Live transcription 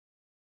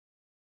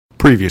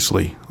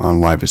Previously on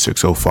Live at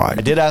 605.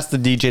 I did ask the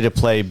DJ to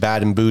play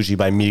Bad and Bougie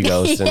by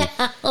Migos, and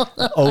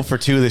 0 for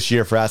 2 this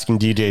year for asking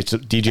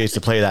DJs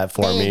to play that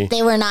for me.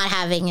 They were not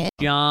having it.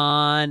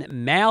 John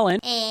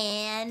Mallon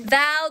And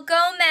Val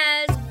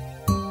Gomez.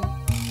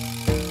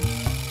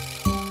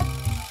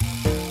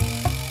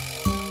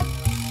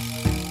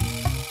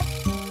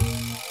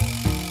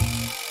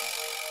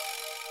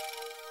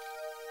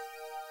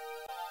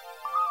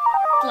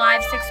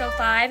 Live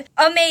 605.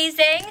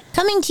 Amazing.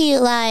 coming to you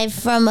live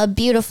from a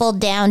beautiful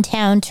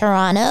downtown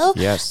Toronto.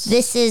 Yes.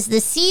 This is the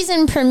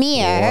season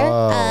premiere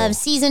of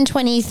season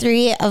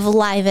 23 of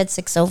Live at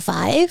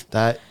 605.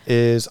 That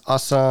is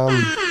awesome.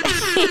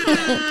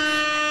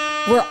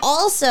 We're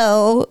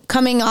also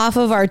coming off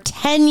of our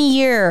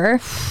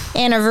 10-year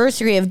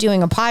anniversary of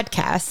doing a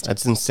podcast.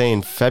 That's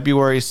insane.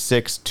 February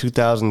 6,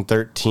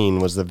 2013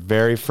 was the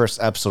very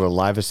first episode of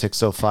Live at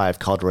 605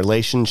 called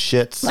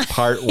Relationships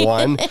Part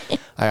 1.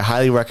 I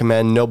highly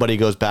recommend nobody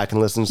goes back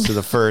and listens to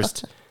the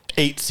first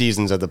 8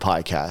 seasons of the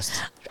podcast.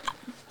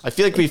 I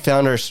feel like we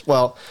found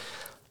well,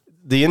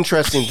 the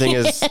interesting thing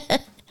is,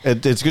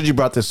 it's good you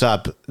brought this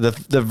up.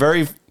 The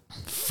very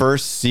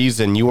first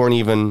season, you weren't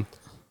even...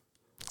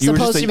 You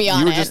Supposed to be on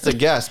You were it. just a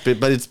guest,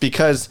 but it's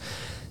because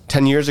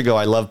 10 years ago,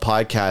 I loved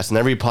podcasts, and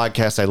every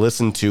podcast I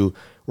listened to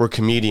were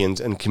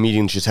comedians, and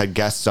comedians just had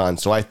guests on.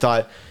 So I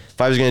thought if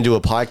I was going to do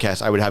a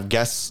podcast, I would have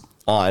guests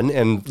on.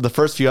 And the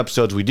first few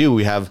episodes we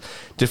have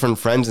different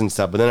friends and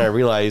stuff. But then I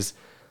realized,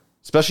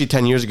 especially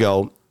 10 years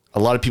ago, a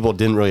lot of people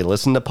didn't really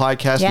listen to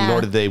podcasts, Yeah.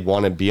 nor did they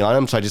want to be on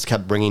them. So I just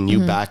kept bringing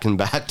you back and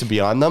back to be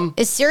on them.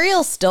 Is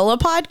Serial still a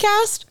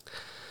podcast?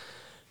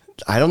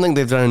 I don't think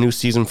they've done a new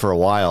season for a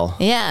while.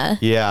 Yeah.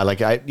 Yeah,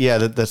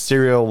 the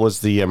Serial was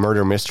the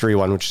murder mystery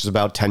one, which is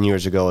about 10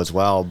 years ago as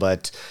well.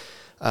 But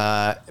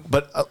a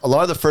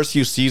lot of the first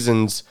few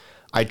seasons,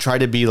 I try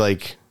to be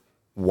like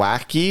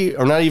wacky,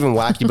 or not even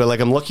wacky, but like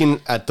I'm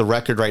looking at the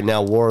record right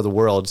now, War of the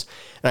Worlds,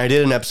 and I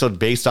did an episode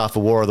based off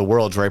of War of the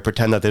Worlds where I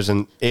pretend that there's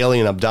an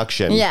alien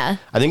abduction. Yeah.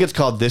 I think it's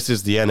called This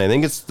Is the End. I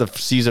think it's the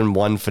season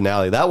 1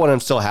 finale. That one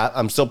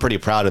I'm still pretty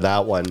proud of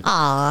that one.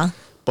 Aw.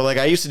 But like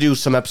I used to do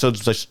some episodes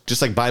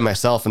just like by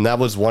myself, and that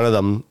was one of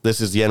them.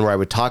 This Is the End, where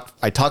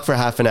I talk for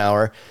half an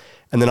hour,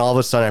 and then all of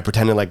a sudden I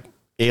pretended like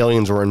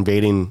aliens were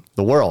invading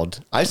the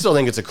world. I still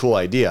think it's a cool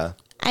idea.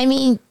 I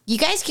mean, you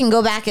guys can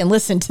go back and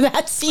listen to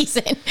that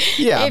season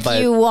if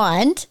but- you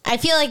want. I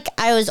feel like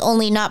I was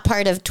only not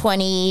part of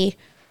 2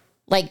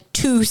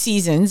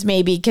 seasons,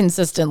 maybe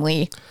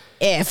consistently,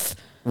 if...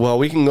 Well,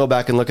 we can go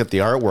back and look at the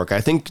artwork.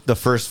 I think the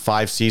first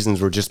 5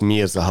 seasons were just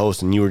me as the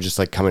host, and you were just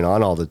like coming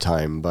on all the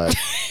time. But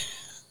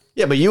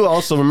yeah, but you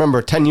also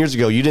remember 10 years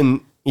ago, you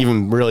didn't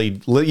even really,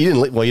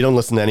 you don't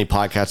listen to any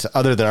podcasts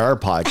other than our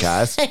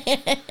podcast.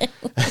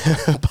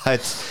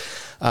 But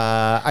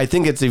I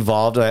think it's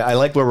evolved. I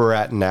like where we're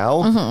at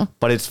now,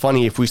 but it's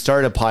funny. If we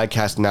started a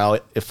podcast now,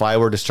 if I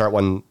were to start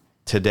one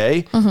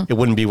today, it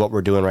wouldn't be what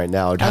we're doing right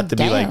now. It'd have to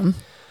be like,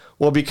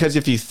 well, because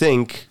if you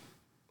think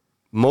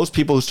most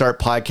people who start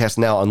podcasts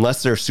now,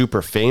 unless they're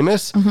super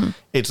famous,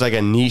 it's like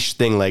a niche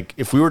thing. Like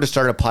if we were to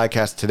start a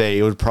podcast today,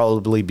 it would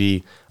probably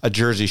be a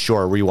Jersey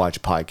Shore rewatch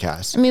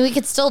podcast. I mean, we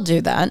could still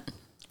do that.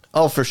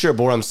 Oh, for sure.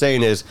 But what I'm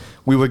saying is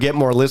we would get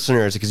more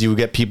listeners because you would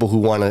get people who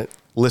want to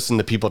listen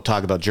to people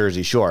talk about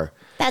Jersey Shore.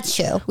 That's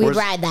true. We'd Whereas-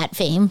 ride that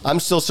fame. I'm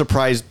still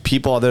surprised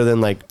people other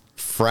than like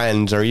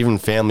friends or even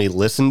family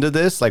listen to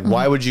this. Like,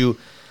 why would you,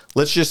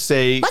 let's just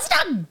say, Let's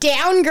not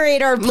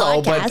downgrade our podcast.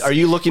 no, but are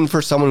you looking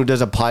for someone who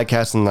does a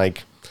podcast in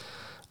like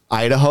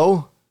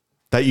Idaho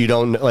that you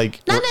don't like?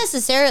 Not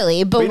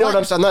necessarily, but You know what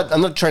I'm saying?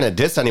 I'm not trying to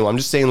diss anyone. I'm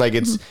just saying like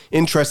it's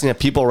interesting that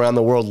people around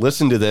the world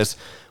listen to this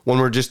when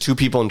we're just 2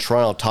 people in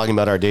Toronto talking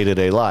about our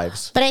day-to-day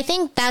lives. But I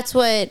think that's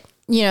what,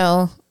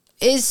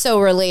 is so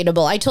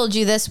relatable. I told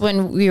you this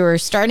when we were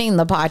starting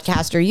the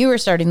podcast, or you were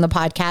starting the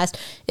podcast,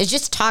 is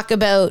just talk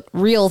about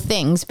real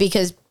things,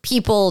 because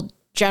people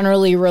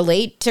generally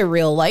relate to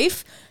real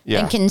life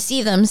and can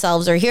see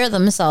themselves or hear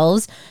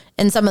themselves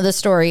in some of the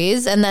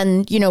stories. And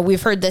then,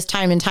 we've heard this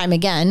time and time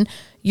again.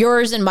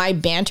 Yours and my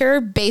banter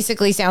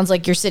basically sounds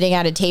like you're sitting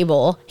at a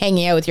table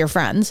hanging out with your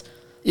friends.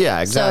 Yeah,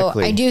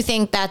 exactly. So I do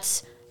think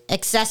that's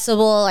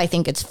accessible. I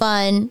think it's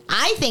fun.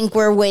 I think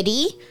we're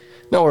witty.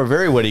 No, we're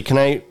very witty. Can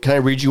I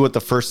read you what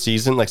the first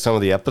season, like some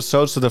of the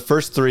episodes? So the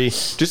first 3,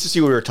 just to see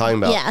what we were talking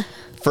about. Yeah.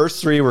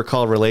 First 3 were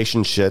called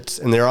Relationships,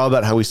 and they're all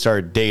about how we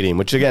started dating,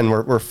 which again,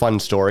 were fun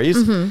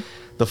stories.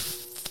 The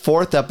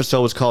 4th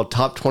episode was called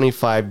Top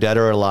 25 Dead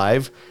or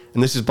Alive.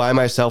 And this is by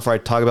myself, where I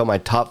talk about my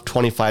top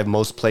 25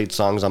 most played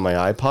songs on my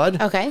iPod.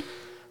 Okay.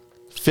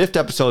 5th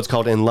episode is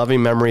called In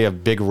Loving Memory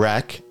of Big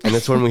Wreck. And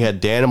that's when we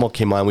had Danimal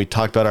came on. We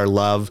talked about our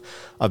love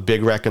of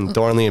Big Wreck and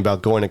Thornley,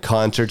 about going to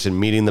concerts and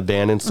meeting the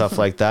band and stuff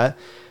like that.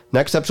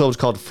 Next episode was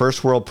called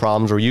First World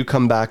Problems, where you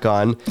come back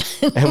on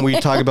and we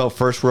talk about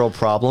first world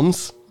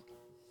problems.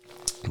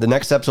 The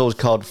next episode was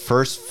called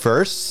First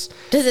Firsts.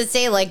 Does it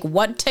say like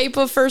what type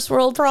of first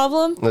world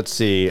problem? Let's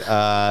see.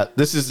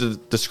 This is the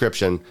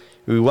description.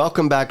 We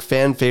welcome back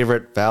fan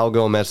favorite Val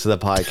Gomez to the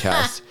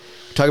podcast.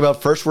 Talk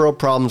about first world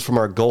problems from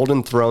our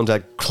golden thrones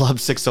at Club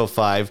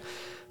 605.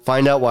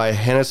 Find out why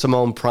Hannah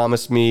Simone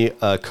promised me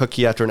a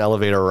cookie after an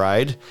elevator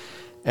ride.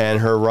 And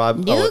her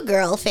New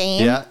girl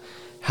fame. Yeah.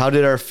 How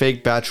did our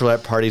fake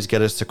bachelorette parties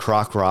get us to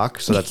Croc Rock?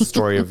 So that's the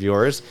story of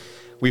yours.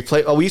 We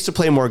used to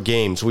play more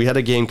games. We had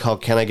a game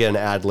called Can I Get an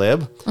Ad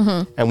Lib?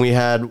 And we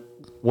had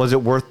Was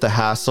It Worth the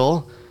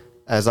Hassle?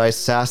 As I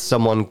sassed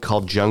someone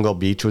called Jungle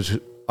Beach, which was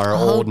our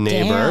old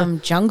neighbor.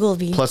 Damn, Jungle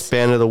Beach. Plus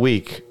Band of the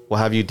Week. We'll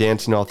have you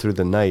dancing all through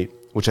the night,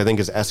 which I think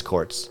is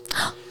escorts.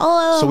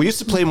 Oh. So we used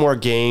to play more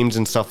games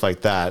and stuff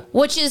like that.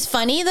 Which is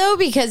funny though,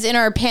 because in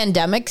our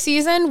pandemic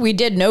season, we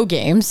did no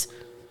games.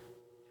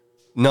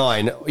 No,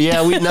 I know.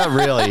 Yeah, we not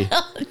really.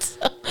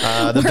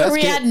 Where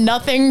we had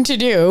nothing to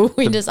do,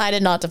 we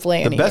decided not to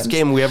play any The best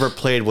games. game we ever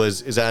played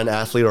was, is that an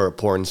athlete or a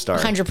porn star?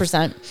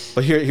 100%.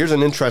 But here's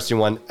an interesting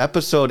one.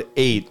 Episode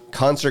 8,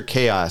 Concert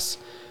Chaos.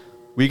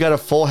 We got a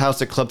full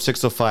house at Club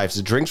 605.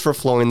 So drinks were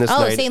flowing this Oh,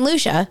 night. St.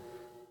 Lucia.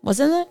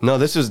 Wasn't it? No,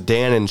 this was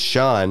Dan and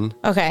Sean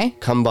Okay.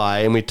 come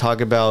by, and we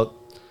talk about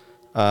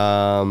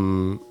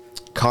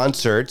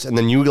concerts, and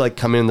then you like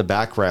come in the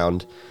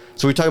background.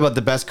 So we talk about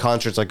the best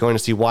concerts, like going to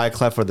see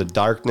Wyclef or The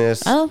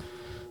Darkness. Oh.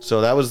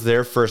 So that was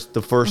the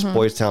first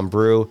Boys Town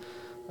Brew.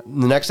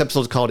 The next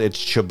episode is called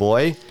It's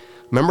Chaboy.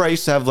 Remember I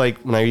used to have like,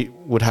 when I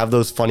would have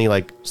those funny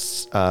like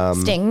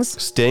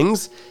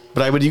stings,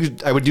 but I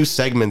would do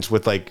segments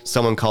with like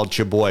someone called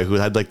Chaboy who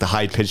had like the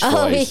high pitched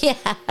voice. Yeah.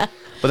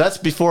 But that's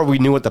before we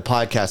knew what the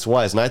podcast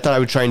was. And I thought I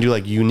would try and do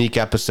like unique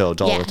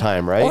episodes all the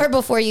time, right? Or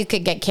before you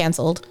could get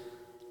canceled.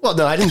 Well,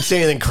 no, I didn't say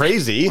anything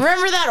crazy.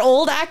 Remember that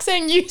old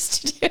accent you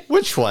used to do?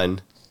 Which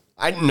one?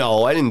 I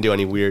didn't do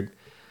any weird,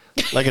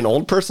 like an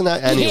old person.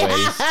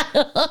 Anyways.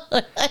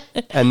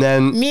 And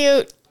then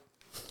Mute.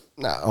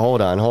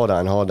 hold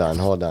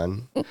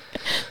on.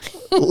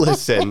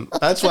 Listen,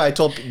 that's why I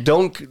told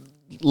don't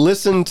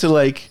listen to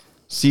like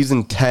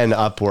season 10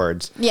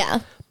 upwards. Yeah.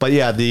 But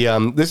yeah,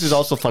 this is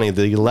also funny.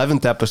 The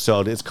 11th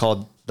episode is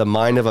called The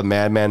Mind of a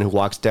Madman Who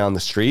Walks Down the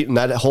Street. And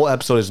that whole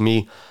episode is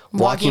me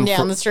Walking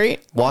down the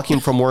street? Walking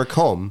from work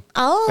home.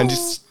 Oh. And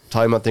just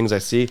talking about things I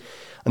see.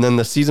 And then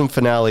the season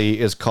finale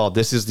is called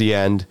This Is the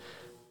End,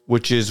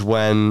 which is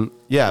when,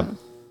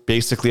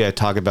 basically I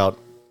talk about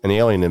an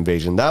alien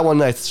invasion. That one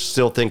I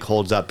still think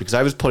holds up because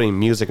I was putting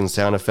music and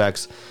sound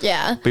effects.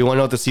 Yeah. But you want to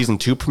know what the season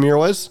 2 premiere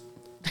was?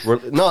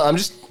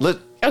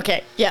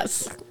 Okay.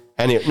 Yes.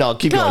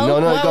 Keep going. Go.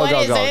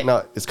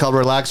 No, it's called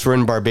Relax, We're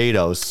in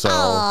Barbados. So,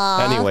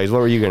 anyways, what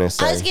were you going to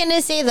say? I was going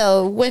to say,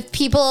 though, with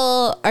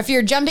people, if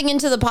you're jumping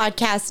into the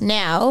podcast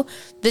now,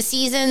 the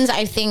seasons,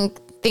 I think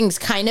things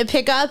kind of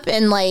pick up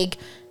and like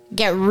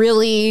get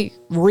really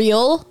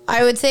real,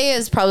 I would say,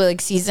 is probably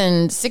like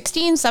season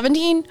 16,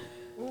 17.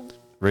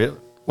 Real?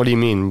 What do you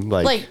mean?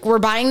 Like we're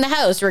buying the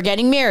house, we're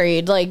getting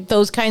married, like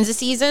those kinds of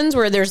seasons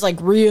where there's like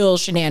real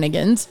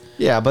shenanigans.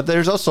 Yeah, but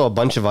there's also a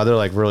bunch of other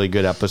like really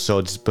good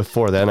episodes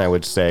before then, I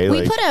would say.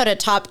 We put out a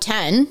top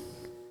 10.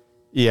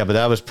 Yeah, but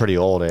that was pretty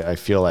old, I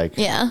feel like.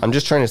 Yeah. I'm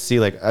just trying to see,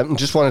 like, I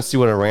just want to see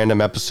what a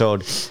random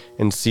episode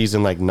in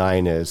season, like,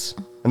 9 is.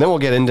 And then we'll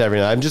get into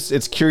everything.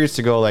 It's curious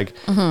to go, like,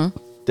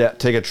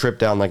 take a trip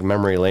down, like,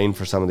 memory lane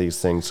for some of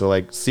these things. So,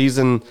 like,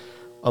 season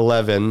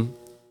 11,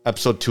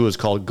 episode 2 is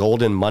called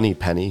Golden Money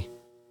Penny.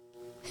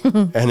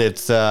 And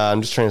it's,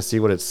 I'm just trying to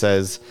see what it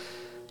says.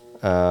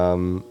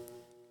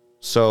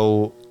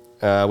 So,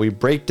 we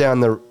break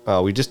down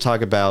we just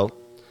talk about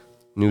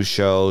new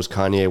shows,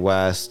 Kanye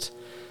West.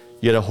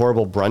 You had a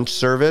horrible brunch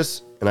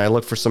service, and I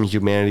looked for some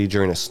humanity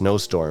during a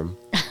snowstorm.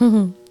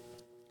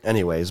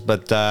 Anyways,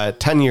 but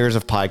 10 years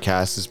of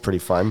podcasts is pretty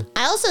fun.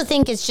 I also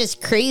think it's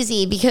just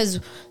crazy because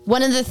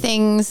one of the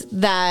things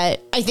that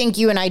I think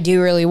you and I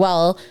do really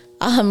well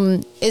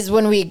is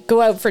when we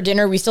go out for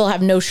dinner, we still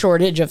have no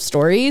shortage of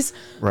stories.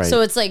 Right.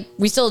 So it's like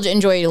we still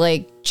enjoy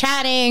like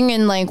chatting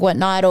and like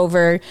whatnot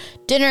over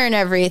dinner and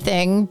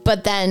everything.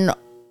 But then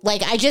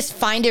like I just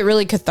find it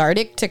really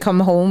cathartic to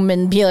come home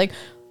and be like,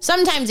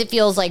 sometimes it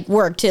feels like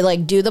work to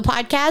like do the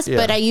podcast,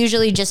 but I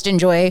usually just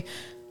enjoy,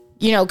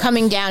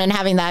 coming down and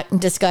having that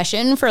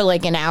discussion for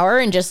like an hour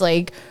and just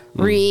like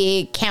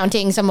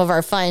recounting some of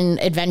our fun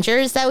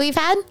adventures that we've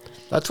had.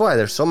 That's why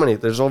there's so many.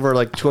 There's over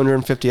like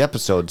 250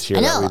 episodes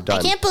here that we've done.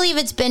 I can't believe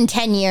it's been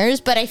 10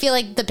 years, but I feel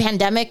like the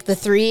pandemic, the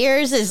 3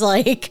 years is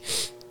like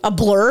a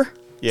blur.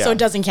 Yeah. So it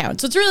doesn't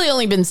count. So it's really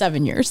only been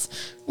 7 years.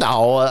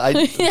 No,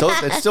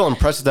 it's still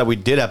impressive that we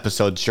did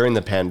episodes during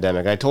the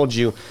pandemic. I told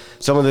you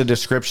some of the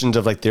descriptions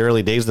of like the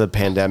early days of the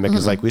pandemic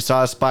is like we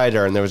saw a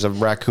spider and there was a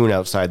raccoon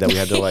outside that we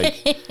had to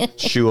like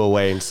shoo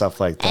away and stuff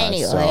like that.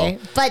 Anyway,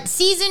 but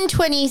season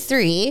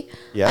 23,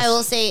 Yes. I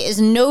will say, is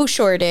no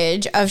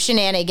shortage of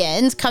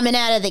shenanigans coming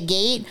out of the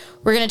gate.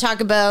 We're going to talk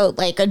about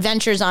like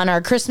adventures on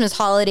our Christmas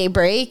holiday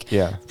break.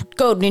 Yeah.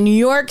 Go to New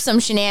York, some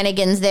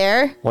shenanigans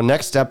there. Well,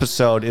 next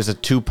episode is a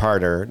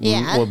 2-parter.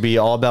 Yeah. Will be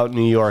all about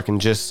New York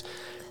and just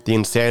the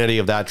insanity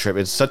of that trip.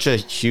 It's such a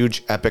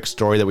huge, epic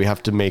story that we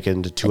have to make it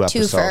into 2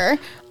 episodes.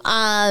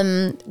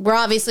 Twofer. We're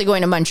obviously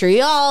going to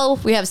Montreal.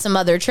 We have some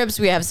other trips.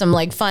 We have some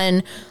like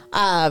fun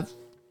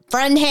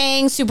friend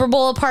hangs, Super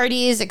Bowl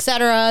parties,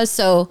 etc.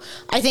 So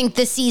I think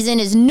this season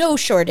is no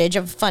shortage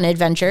of fun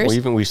adventures.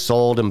 We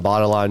sold and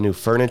bought a lot of new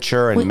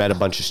furniture and met a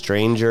bunch of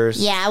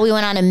strangers. Yeah, we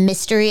went on a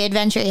mystery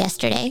adventure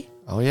yesterday.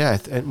 Oh, yeah.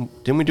 And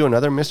didn't we do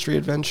another mystery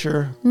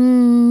adventure? I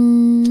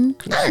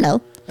don't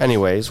know.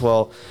 Anyways,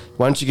 well,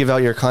 why don't you give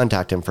out your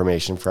contact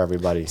information for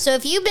everybody? So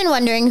if you've been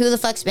wondering who the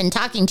fuck's been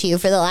talking to you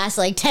for the last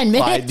 10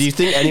 minutes. Do you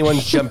think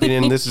anyone's jumping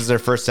in? This is their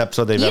first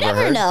episode they've You ever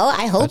never heard? know.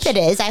 I hope it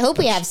is. I hope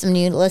we have some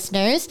new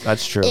listeners.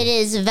 That's true. It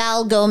is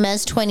Val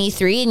Gomez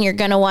 23, and you're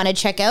going to want to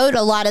check out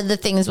a lot of the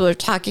things we're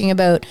talking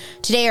about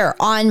today are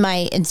on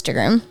my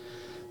Instagram.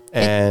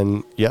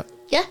 And yeah.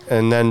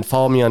 And then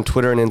follow me on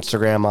Twitter and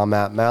Instagram. I'm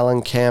at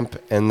Malencamp.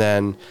 And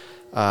then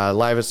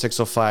Live at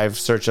 605,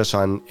 search us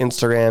on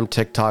Instagram,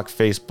 TikTok,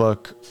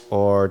 Facebook,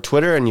 or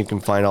Twitter, and you can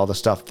find all the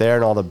stuff there,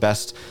 and all the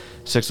best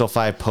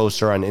 605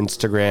 posts are on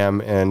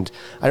Instagram. And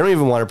I don't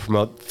even want to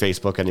promote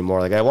Facebook anymore.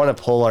 Like, I want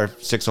to pull our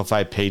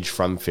 605 page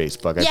from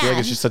Facebook. I feel like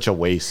it's just such a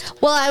waste.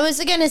 Well, I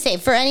was going to say,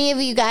 for any of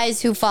you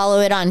guys who follow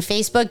it on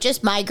Facebook,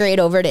 just migrate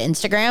over to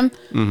Instagram,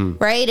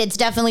 right? It's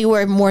definitely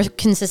where more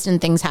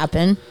consistent things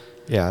happen.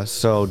 Yeah.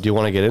 So do you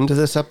want to get into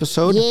this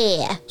episode?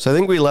 Yeah. So I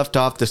think we left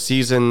off the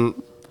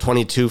season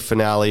 22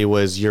 finale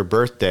was your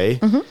birthday,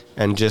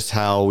 and just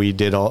how we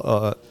did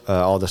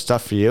all the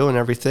stuff for you and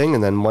everything.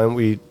 And then when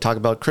we talk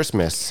about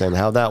Christmas and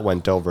how that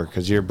went over,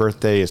 because your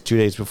birthday is 2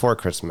 days before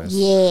Christmas.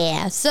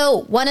 Yeah.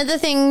 So one of the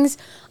things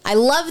I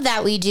love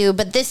that we do,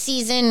 but this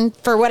season,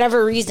 for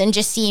whatever reason,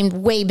 just seemed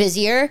way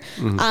busier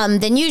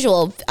than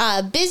usual.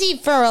 Busy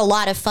for a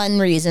lot of fun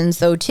reasons,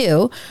 though,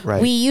 too.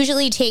 Right. We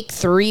usually take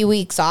 3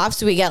 weeks off.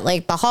 So we get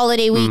like the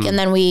holiday week, and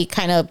then we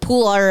kind of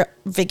pool our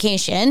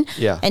vacation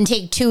and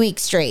take 2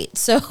 weeks straight.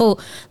 So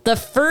the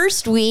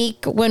first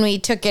week when we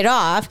took it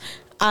off,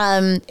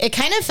 it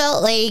kind of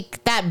felt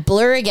like that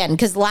blur again,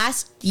 because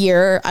last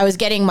year I was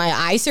getting my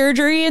eye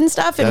surgery and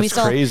stuff, and That's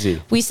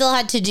crazy. we still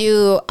had to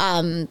do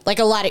like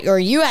a lot of, or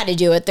you had to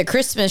do it, the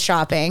Christmas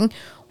shopping.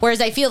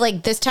 Whereas I feel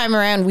like this time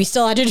around we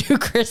still had to do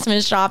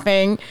Christmas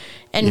shopping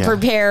and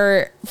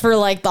prepare for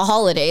like the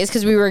holidays,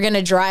 because we were going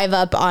to drive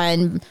up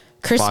on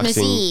Christmas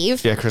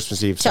Eve. Yeah,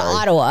 Christmas Eve. To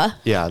Ottawa.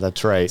 Yeah,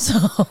 that's right. So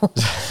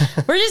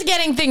we're just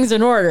getting things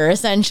in order,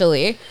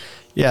 essentially.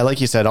 Yeah,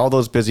 like you said, all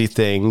those busy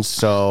things.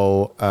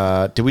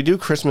 So did we do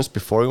Christmas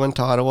before we went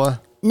to Ottawa?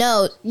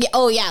 No.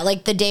 Oh, yeah,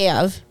 like the day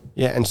of.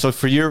 Yeah, and so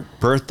for your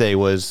birthday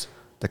was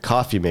the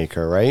coffee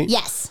maker, right?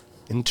 Yes.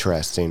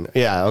 Interesting.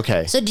 Yeah,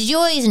 okay. So did you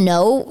always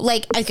know,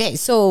 like, okay,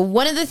 so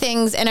one of the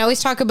things, and I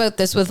always talk about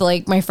this with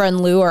like my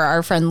friend Lou, or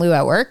our friend Lou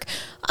at work.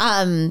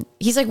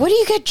 He's like, what do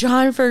you get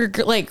John for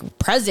like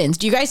presents?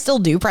 Do you guys still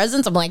do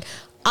presents? I'm like,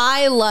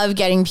 I love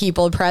getting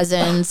people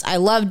presents. I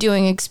love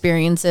doing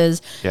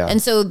experiences. Yeah.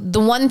 And so the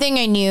one thing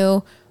I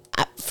knew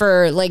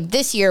for like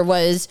this year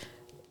was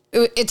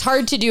it's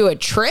hard to do a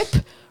trip,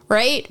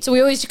 right? So we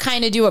always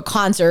kind of do a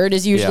concert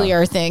is usually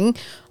our thing.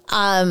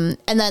 And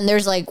then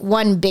there's like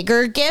one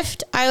bigger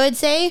gift, I would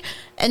say.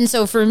 And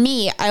so for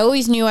me, I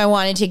always knew I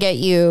wanted to get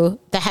you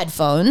the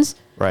headphones.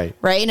 Right.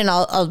 Right. And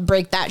I'll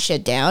break that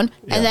shit down.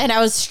 Yeah. And then I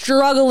was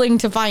struggling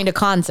to find a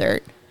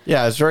concert.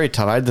 Yeah, it's very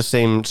tough. I had the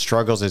same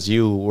struggles as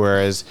you,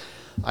 whereas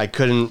I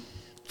couldn't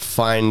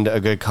find a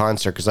good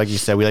concert because, like you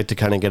said, we like to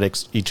kind of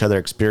get each other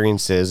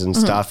experiences and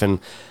stuff. And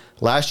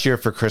last year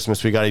for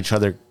Christmas, we got each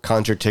other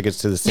concert tickets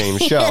to the same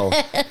show,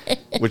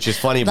 which is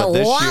funny. But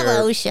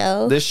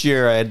this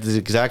year I had the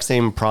exact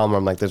same problem.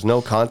 I'm like, there's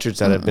no concerts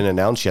that have been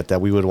announced yet that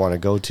we would want to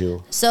go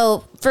to.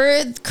 So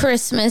for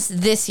Christmas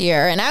this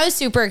year, and I was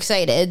super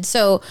excited.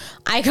 So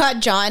I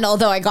got John,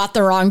 although I got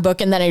the wrong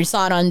book and then I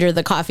saw it under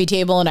the coffee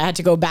table and I had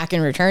to go back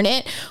and return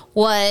it,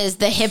 was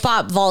the Hip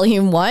Hop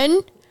Volume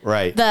 1.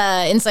 Right.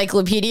 The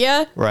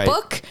encyclopedia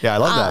book. Yeah, I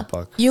love that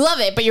book. You love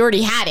it, but you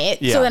already had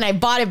it. Yeah. So then I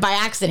bought it by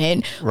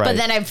accident. Right. But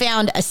then I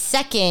found a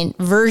second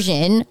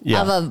version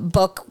of a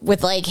book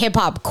with like hip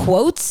hop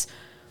quotes.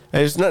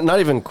 And it's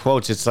not even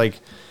quotes. It's like...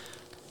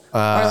 or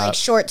like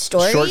short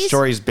stories. Short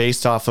stories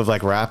based off of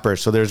like rappers.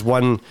 So there's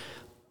one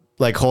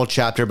like whole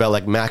chapter about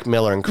like Mac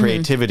Miller and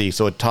creativity.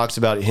 So it talks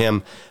about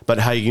him, but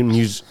how you can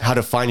use, how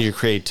to find your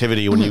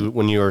creativity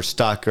when you are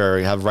stuck or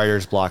you have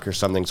writer's block or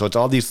something. So it's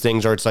all these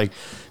things, or it's like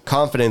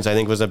confidence, I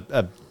think was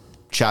a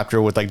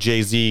chapter with like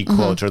Jay-Z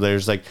quotes, or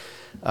there's like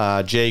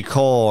J.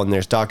 Cole and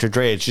there's Dr.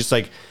 Dre. It's just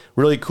like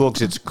really cool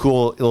because it's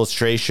cool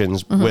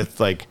illustrations with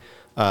like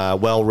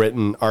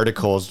well-written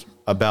articles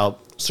about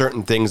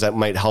certain things that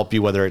might help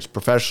you, whether it's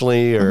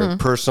professionally or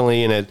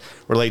personally, and it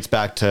relates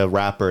back to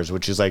rappers,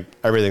 which is like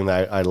everything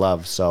that I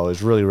love. So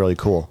it's really, really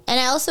cool. And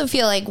I also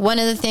feel like one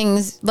of the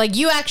things, like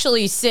you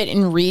actually sit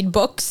and read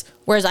books,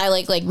 whereas I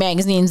like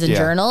magazines and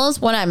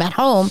journals when I'm at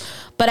home.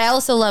 But I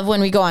also love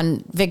when we go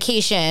on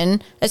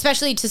vacation,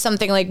 especially to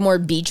something like more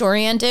beach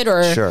oriented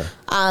or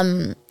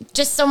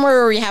just somewhere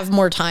where we have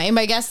more time,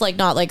 I guess, like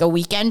not like a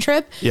weekend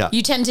trip. Yeah.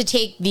 You tend to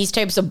take these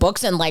types of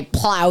books and like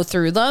plow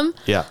through them.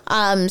 Yeah.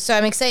 So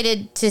I'm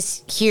excited to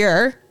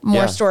hear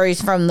more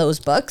stories from those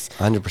books.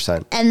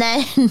 100%. And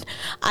then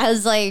I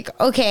was like,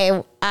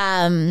 okay,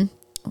 oh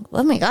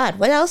my God,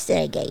 what else did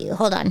I get you?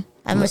 Hold on.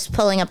 I'm just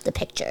pulling up the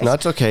pictures. No,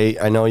 it's okay.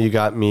 I know you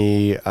got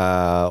me,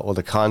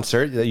 the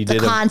concert that you did.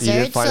 You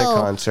did find a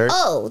concert.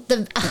 So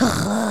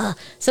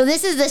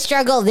this is the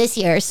struggle this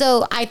year.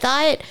 So I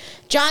thought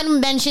John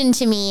mentioned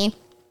to me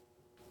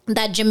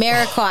that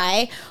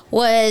Jamiroquai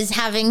was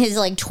having his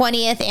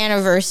 20th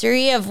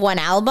anniversary of one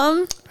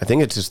album. I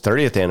think it's his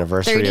 30th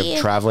anniversary 30th?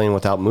 of Traveling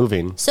Without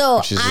Moving. So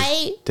which is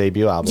his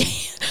debut album.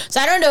 So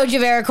I don't know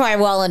Jamiroquai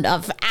well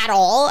enough at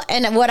all.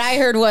 And what I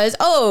heard was,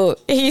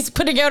 he's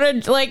putting out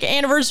a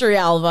anniversary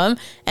album.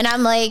 And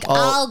I'm like,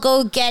 I'll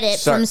go get it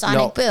from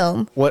Sonic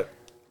Boom. What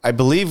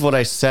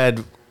I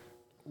said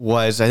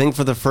was, I think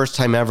for the first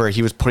time ever,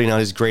 he was putting out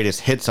his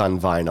greatest hits on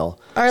vinyl.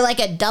 Or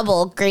a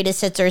double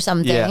greatest hits or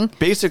something. Yeah.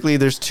 Basically,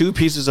 there's two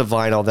pieces of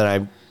vinyl that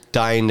I'm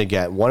dying to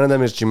get. One of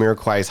them is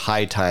Jamiroquai's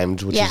High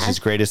Times, which is his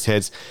greatest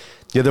hits.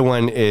 The other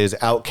one is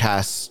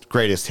Outkast's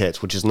Greatest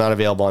Hits, which is not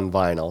available on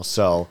vinyl.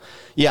 So,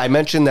 yeah, I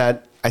mentioned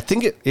that. I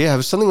think it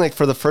was something like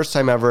for the first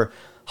time ever,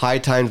 High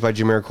Times by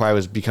Jamiroquai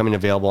was becoming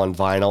available on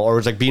vinyl, or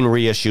it was being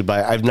reissued,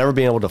 but I've never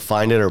been able to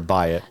find it or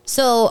buy it.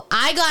 So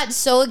I got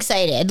so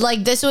excited.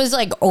 This was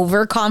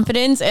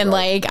overconfidence, and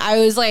I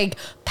was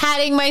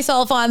patting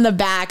myself on the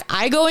back.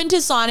 I go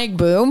into Sonic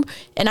Boom,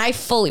 and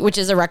which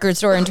is a record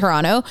store in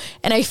Toronto,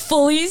 and I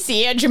fully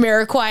see a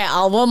Jamiroquai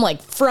album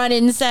front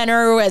and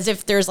center, as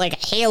if there's a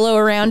halo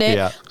around it.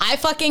 Yeah. I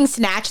fucking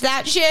snatched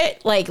that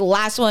shit,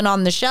 last one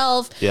on the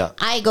shelf. Yeah.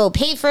 I go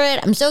pay for it.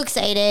 I'm so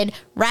excited.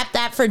 Wrap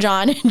that for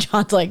John, and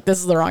John's like, "This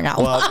is the wrong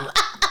album." Well,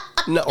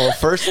 no,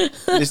 first,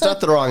 it's not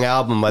the wrong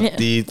album, but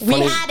We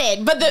had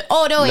it, but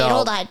hold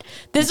on.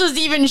 This was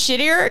even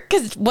shittier,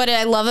 because what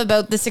I love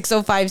about the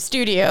 605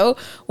 studio,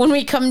 when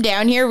we come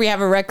down here, we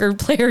have a record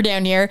player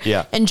down here,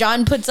 and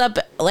John puts up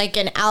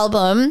an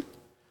album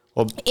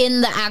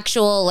in the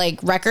actual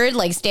record,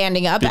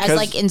 standing up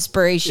as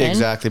inspiration.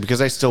 Exactly, because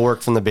I still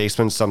work from the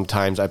basement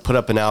sometimes. I put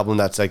up an album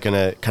that's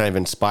gonna kind of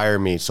inspire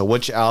me. So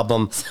which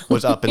album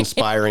was up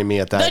inspiring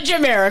me at that? The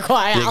Jamiroquai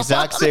album. The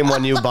exact same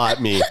one you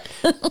bought me.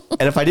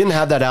 And if I didn't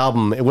have that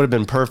album, it would have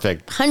been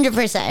perfect.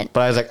 100%.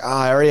 But I was like,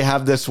 I already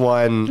have this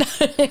one.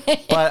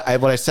 But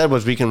what I said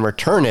was we can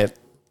return it.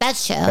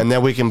 That's true. And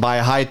then we can buy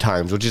High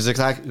Times, which is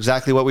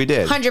exactly what we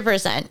did.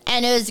 100%.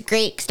 And it was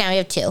great, because now we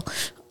have two.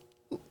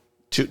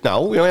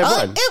 No, we only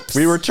have one. Oops.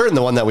 We returned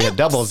the one that we had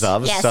doubles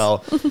of. Yes.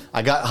 So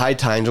I got High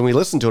Times and we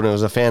listened to it, and it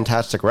was a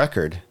fantastic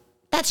record.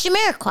 That's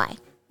Jamiroquai.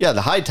 Yeah,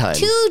 the High Times.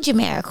 2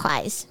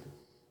 Jamiroquais.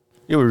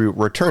 You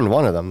returned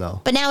one of them,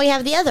 though. But now we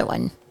have the other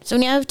one. So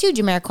now we have 2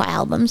 Jamiroquai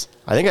albums.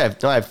 I think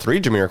I have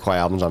 3 Jamiroquai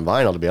albums on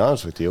vinyl, to be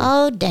honest with you.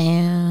 Oh,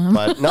 damn.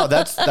 But no,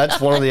 that's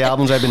one of the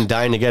albums I've been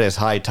dying to get is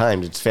High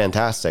Times. It's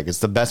fantastic. It's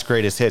the best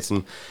greatest hits.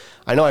 And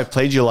I know I've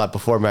played you a lot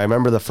before, but I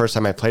remember the first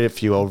time I played it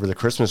for you over the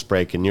Christmas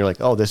break, and you're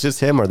like, oh, this is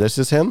him or this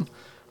is him,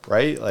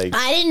 right?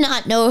 I did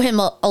not know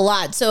him a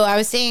lot. So I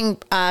was saying,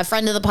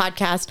 friend of the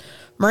podcast,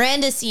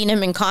 Miranda's seen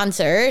him in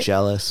concert.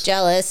 Jealous.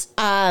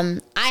 I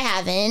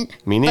haven't.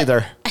 Me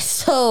neither.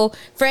 So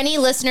for any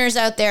listeners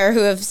out there who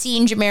have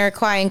seen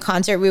Jamiroquai in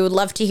concert, we would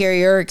love to hear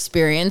your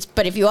experience.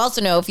 But if you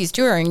also know if he's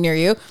touring near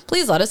you,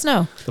 please let us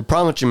know. The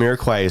problem with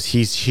Jamiroquai is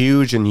he's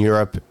huge in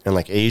Europe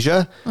and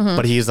Asia,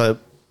 but he's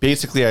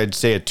basically, I'd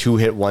say, a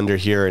 2-hit wonder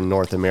here in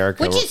North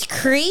America. Which is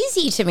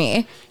crazy to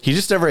me. He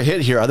just never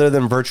hit here other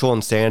than Virtual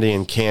Insanity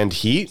and Canned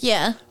Heat.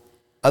 Yeah.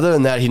 Other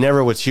than that, he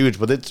never was huge,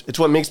 but it's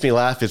what makes me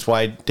laugh. It's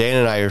why Dan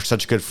and I are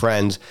such good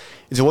friends.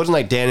 It wasn't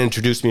like Dan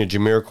introduced me to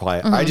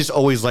Jamiroquai. I just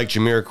always liked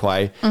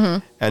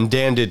Jamiroquai, and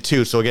Dan did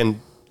too. So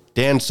again,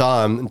 Dan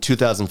saw him in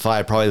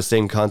 2005, probably the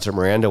same concert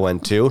Miranda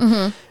went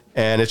to.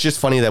 And it's just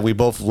funny that we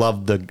both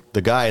loved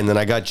the guy, and then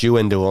I got you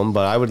into him,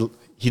 but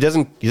he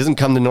doesn't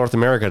come to North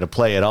America to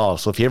play at all.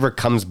 So if he ever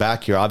comes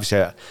back here,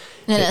 obviously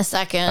In a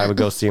second. I would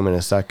go see him in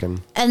a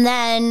second. And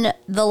then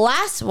the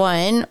last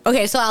one.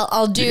 Okay, so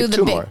I'll do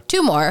the big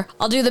two more.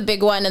 I'll do the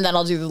big one, and then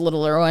I'll do the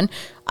littler one.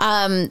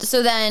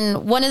 So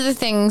then one of the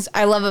things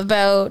I love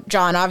about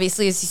John,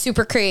 obviously, is he's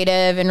super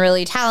creative and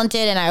really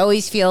talented. And I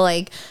always feel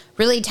like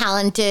really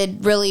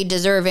talented, really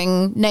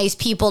deserving, nice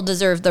people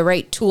deserve the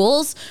right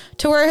tools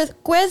to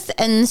work with.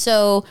 And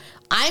so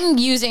I'm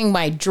using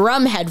my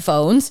drum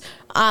headphones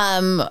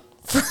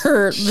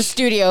for the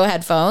studio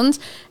headphones.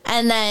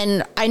 And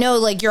then I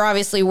know you're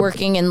obviously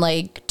working in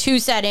 2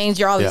 settings.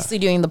 You're obviously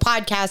doing the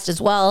podcast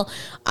as well.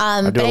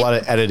 I do a lot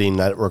of editing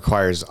that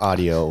requires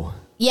audio.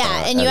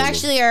 Yeah, and you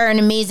actually are an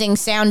amazing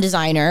sound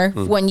designer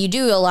when you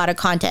do a lot of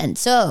content.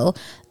 So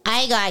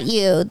I got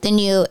you the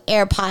new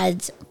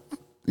AirPods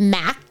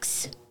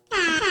Max.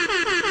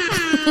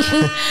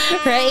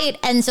 Right?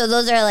 And so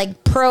those are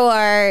pro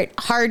art,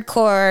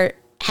 hardcore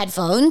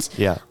headphones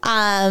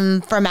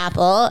from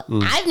Apple.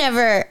 I've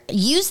never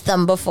used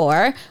them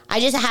before. I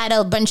just had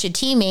a bunch of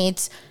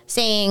teammates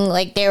saying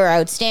they were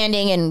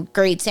outstanding and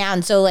great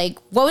sound. So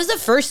what was the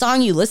first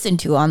song you listened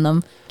to on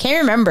them?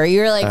 Can't remember.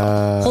 You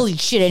were holy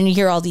shit, I didn't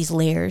hear all these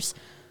layers.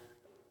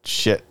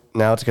 Shit,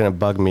 now it's gonna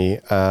bug me.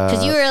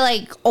 Because you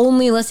were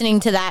only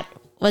listening to that.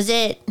 Was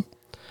it?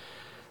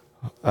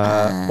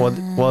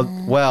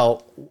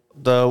 Well,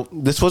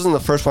 this wasn't the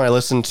first one I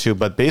listened to,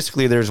 but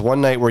basically there's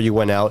one night where you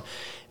went out,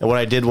 and what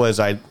I did was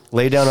I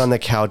lay down on the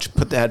couch,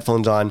 put the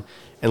headphones on,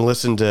 and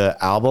listened to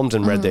albums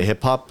and read the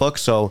hip hop book.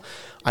 So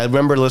I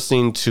remember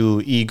listening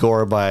to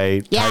Igor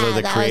by Tyler,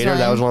 the Creator.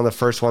 That was one of the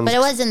first ones. But it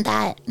wasn't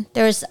that.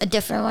 There was a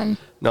different one.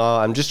 No,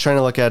 I'm just trying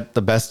to look at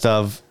the best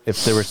of,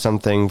 if there was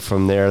something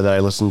from there that I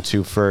listened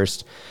to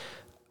first.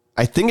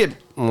 I think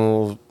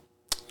I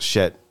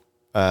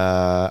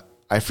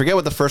forget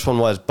what the first one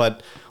was,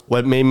 but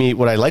what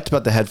I liked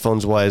about the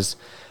headphones was,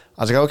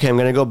 I was like, okay, I'm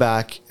going to go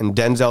back, and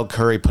Denzel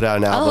Curry put out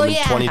an album in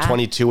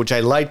 2022, which I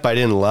liked, but I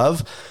didn't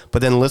love.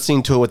 But then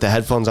listening to it with the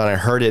headphones on, I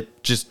heard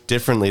it just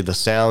differently, the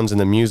sounds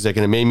and the music,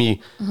 and it made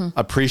me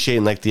appreciate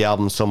and like the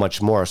album so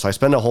much more. So I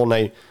spent a whole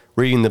night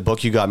reading the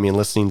book you got me and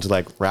listening to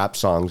like rap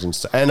songs and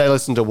stuff. And I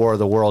listened to War of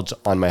the Worlds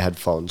on my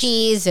headphones.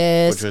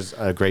 Jesus. Which was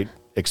a great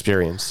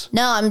experience.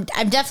 No,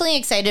 I'm definitely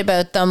excited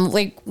about them.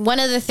 Like, one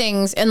of the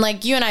things, and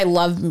like you and I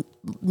love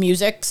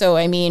music, so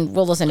I mean,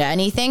 we'll listen to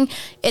anything.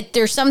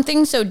 There's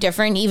something so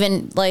different.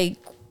 Even like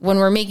when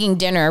we're making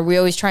dinner, we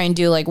always try and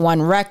do like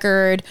one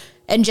record,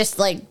 and just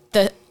like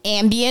the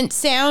ambient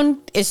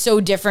sound is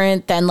so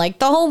different than like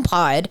the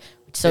HomePod.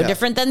 So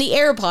different than the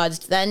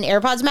AirPods, than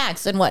AirPods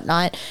Max and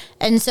whatnot.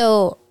 And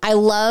so I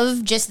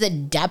love just the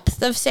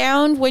depth of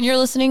sound when you're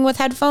listening with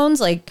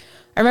headphones. Like,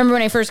 I remember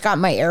when I first got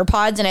my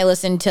AirPods and I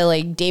listened to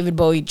like David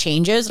Bowie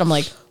Changes, and I'm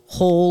like,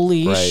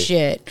 holy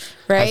shit.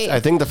 Right? I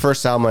think the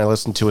first album I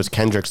listened to was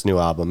Kendrick's new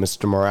album,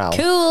 Mr. Morale.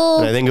 Cool.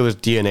 And I think it was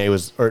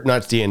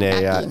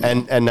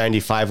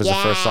N95 was the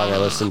first song I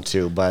listened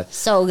to. But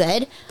so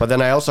good. But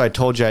then I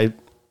told you I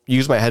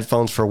used my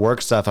headphones for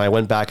work stuff. And I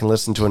went back and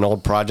listened to an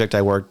old project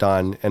I worked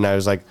on, and I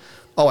was like,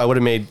 oh, I would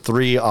have made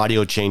 3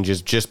 audio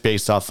changes just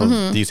based off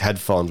of these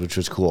headphones, which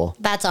was cool.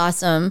 That's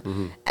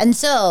awesome. And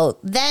so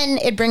then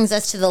it brings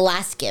us to the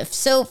last gift.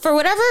 So for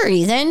whatever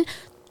reason,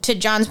 to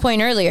John's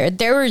point earlier,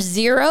 there were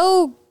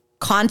 0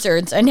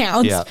 concerts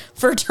announced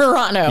for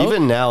Toronto.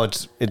 Even now,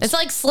 it's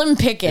like slim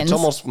pickings. It's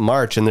almost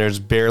March, and there's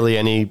barely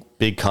any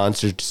big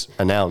concerts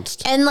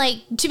announced. And like,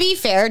 to be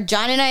fair,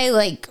 John and I,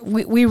 like,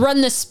 we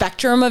run the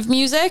spectrum of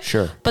music.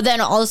 Sure. But then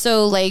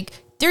also, like,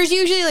 there's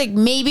usually like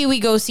maybe we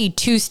go see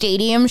 2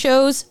 stadium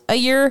shows a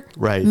year.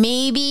 Right.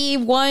 Maybe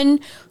 1.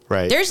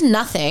 Right. There's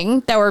nothing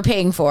that we're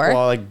paying for.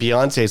 Well, like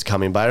Beyonce's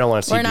coming, but I don't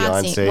want to see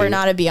Beyonce. We're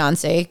not a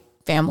Beyonce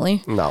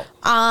family. No.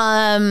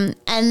 And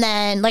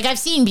then like I've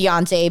seen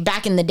Beyonce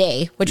back in the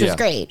day, which was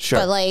great. Sure.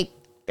 But like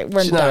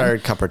she's not our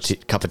cup of tea.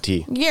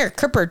 You're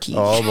cup of tea.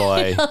 Oh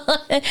boy.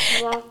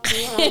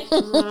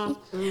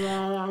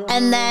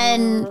 And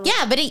then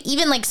but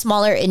even like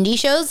smaller indie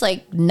shows,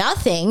 like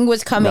nothing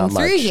was coming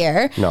through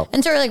here. No.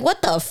 And so we're like,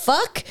 what the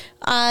fuck?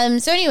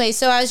 So anyway,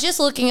 so I was just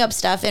looking up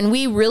stuff, and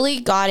we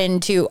really got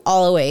into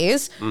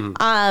Always.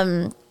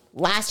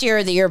 Last year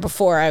or the year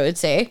before, I would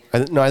say.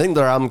 I think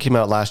their album came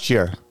out last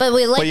year. But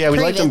we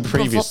liked them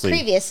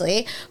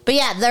previously. But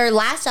yeah, their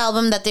last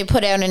album that they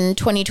put out in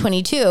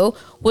 2022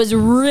 was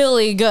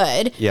really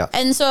good. Yeah.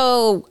 And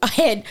so I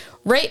had,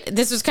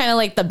 this was kind of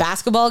like the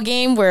basketball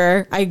game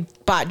where I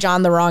bought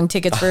John the wrong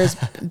tickets for his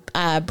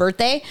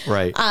birthday.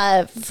 Right.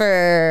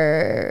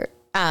 For,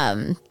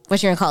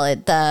 what you going to call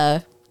it?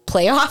 The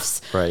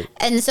playoffs. Right.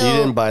 And so you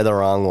didn't buy the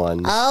wrong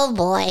ones. Oh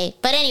boy.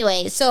 But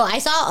anyway, so I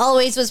saw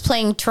Always was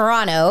playing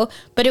Toronto,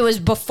 but it was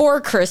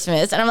before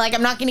Christmas. And I'm like,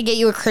 I'm not going to get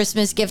you a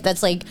Christmas gift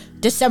that's like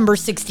December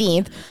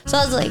 16th. So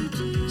I was like,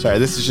 sorry,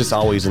 this is just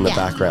Always in the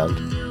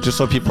background, just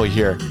so people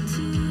hear.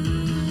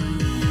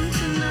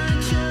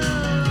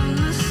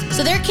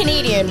 So they're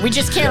Canadian. We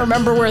just can't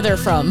remember where they're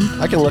from.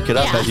 I can look it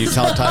up as you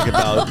talk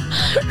about.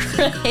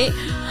 Right.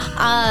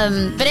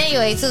 But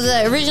anyway, so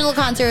the original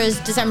concert was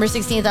December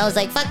 16th. I was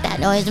like, fuck that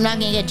noise. I'm not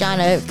going to get John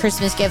a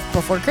Christmas gift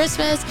before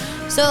Christmas.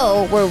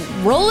 So we're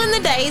rolling the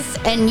dice.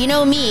 And you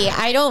know me,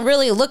 I don't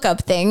really look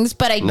up things,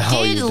 but I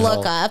did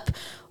look up.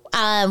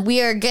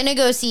 We are going to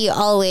go see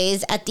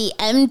Always at the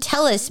M.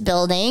 Telus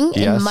building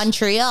in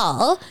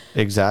Montreal.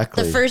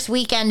 Exactly. The first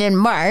weekend in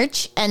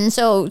March. And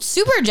so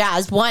super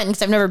jazzed, one,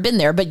 because I've never been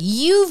there, but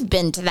you've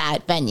been to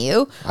that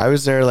venue. I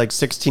was there like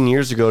 16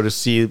 years ago to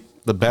see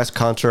the best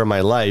concert of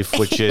my life,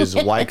 which is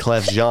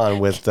Wyclef Jean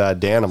with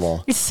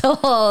Danimal.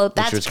 So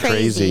that's which was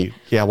crazy.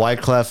 Yeah,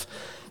 Wyclef.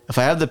 If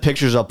I have the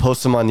pictures, I'll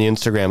post them on the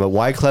Instagram. But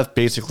Wyclef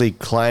basically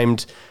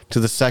climbed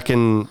to the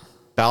second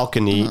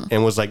balcony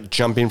and was like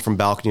jumping from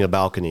balcony to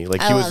balcony.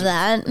 Like he was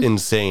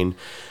insane.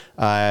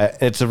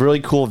 It's a really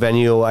cool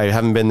venue. I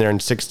haven't been there in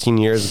 16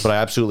 years, but I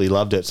absolutely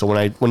loved it. So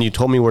when you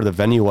told me where the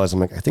venue was, I'm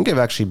like, I think I've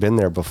actually been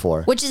there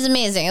before. Which is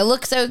amazing. It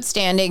looks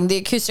outstanding. The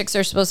acoustics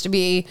are supposed to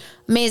be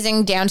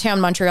amazing. Downtown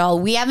Montreal.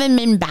 We haven't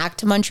been back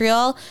to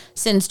Montreal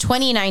since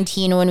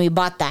 2019 when we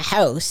bought the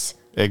house.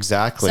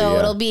 Exactly. So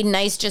it'll be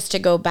nice just to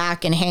go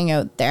back and hang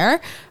out there.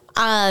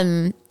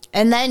 And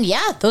then,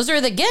 those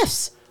are the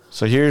gifts.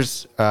 So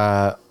here's,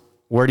 I'm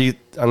going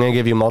to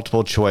give you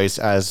multiple choice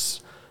as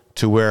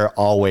to where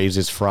Always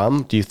is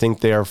from. Do you think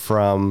they're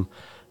from,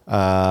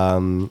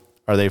 are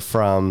they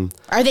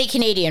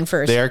Canadian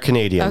first? They are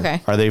Canadian.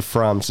 Okay. Are they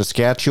from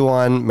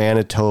Saskatchewan,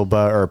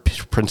 Manitoba, or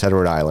Prince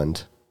Edward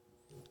Island?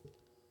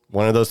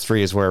 One of those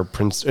three is where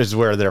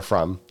they're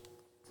from.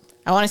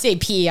 I want to say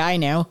PEI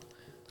now.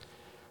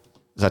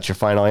 Is that your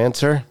final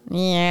answer?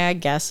 Yeah, I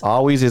guess.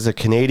 Always is a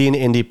Canadian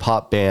indie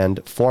pop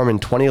band formed in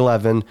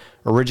 2011,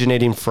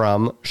 originating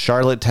from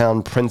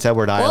Charlottetown, Prince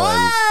Edward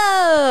Islands.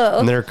 Whoa!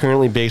 And they're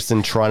currently based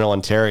in Toronto,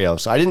 Ontario.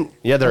 So they're an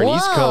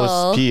East Whoa.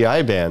 Coast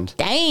PEI band.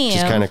 Damn. Which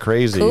is kind of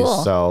crazy.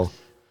 Cool. So,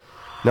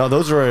 no,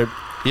 those were,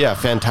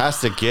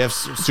 fantastic gifts.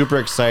 Super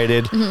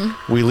excited.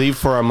 Mm-hmm. We leave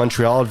for our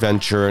Montreal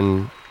adventure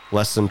in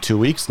less than 2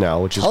 weeks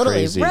now, which is Totally.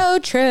 crazy.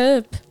 Road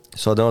trip.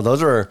 So, no,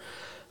 those are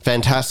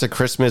fantastic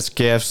Christmas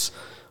gifts.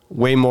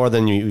 Way more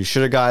than you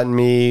should have gotten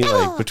me,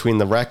 like between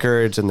the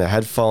records and the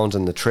headphones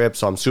and the trip.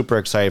 So I'm super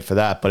excited for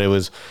that. But it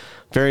was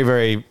very,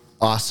 very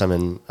awesome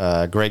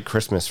and great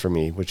Christmas for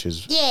me, which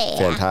is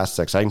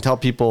fantastic. So I can tell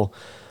people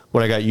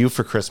what I got you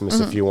for Christmas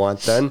if you want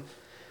then.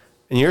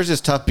 And yours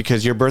is tough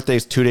because your birthday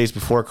is 2 days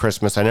before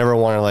Christmas. I never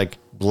want to like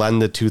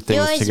blend the two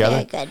things Yours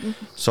together. very good.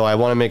 So I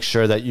want to make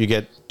sure that you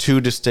get two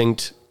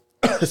distinct,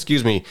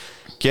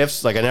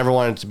 gifts. Like I never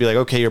wanted to be like,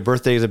 okay, your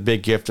birthday is a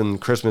big gift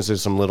and Christmas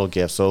is some little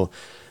gift. So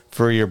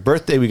for your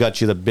birthday, we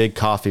got you the big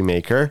coffee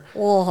maker,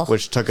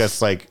 which took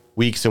us like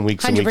weeks and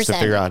weeks and weeks to 100%.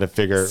 figure out how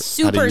to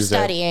Super use it.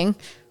 studying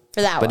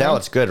for that But one. now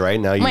it's good, right?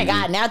 Now Oh my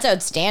God, now it's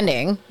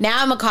outstanding. Now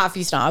I'm a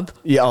coffee snob.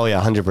 Yeah,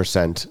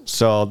 100%.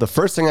 So the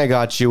first thing I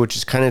got you, which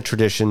is kind of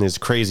tradition, is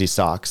crazy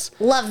socks.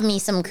 Love me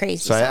some crazy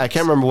So I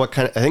can't remember what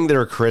kind of, I think they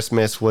were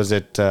Christmas. Was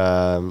it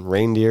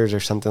reindeers or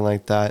something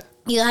like that?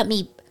 You got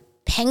me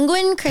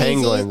penguin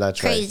that's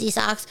crazy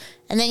socks.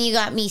 And then you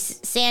got me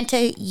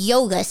Santa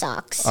yoga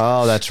socks.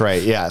 Oh, that's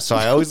right. Yeah. So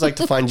I always like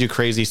to find you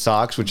crazy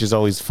socks, which is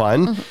always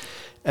fun.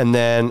 And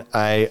then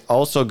I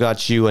also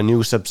got you a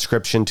new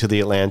subscription to The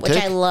Atlantic.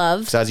 Which I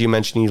love. So as you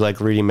mentioned, you like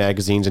reading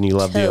magazines and you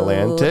love The Totally.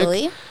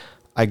 Atlantic.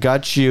 I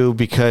got you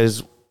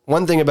because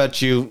one thing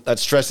about you that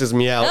stresses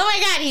me out Oh my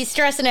God, he's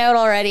stressing out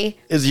already.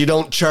 is you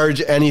don't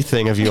charge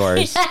anything of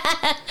yours.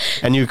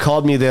 And you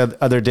called me the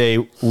other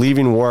day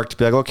leaving work to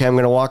be like, okay, I'm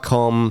going to walk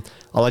home.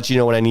 I'll let you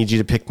know when I need you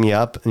to pick me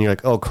up. And you're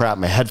like, oh crap,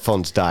 my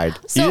headphones died.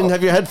 So- you didn't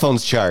have your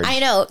headphones charged. I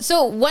know.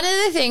 So one of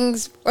the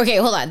things, okay,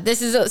 hold on.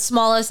 This is a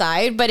small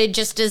aside, but it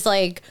just is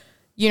like,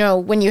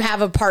 when you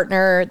have a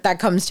partner that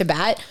comes to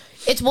bat,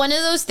 it's one of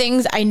those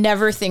things I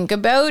never think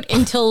about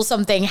until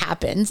something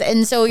happens.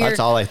 And so That's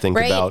all I think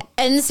about.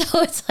 And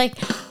so it's like,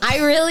 I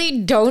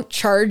really don't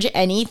charge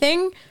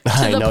anything to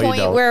I the know you point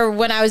don't. where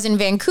when I was in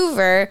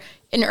Vancouver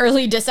in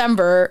early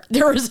December,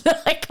 there was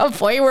like a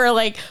point where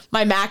like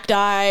my Mac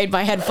died,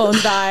 my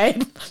headphones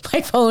died,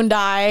 my phone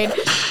died.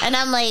 And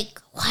I'm like,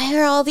 why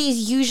are all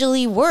these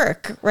usually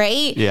work,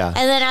 right? Yeah. And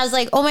then I was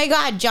like, oh my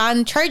God,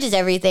 John charges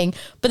everything.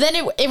 But then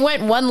it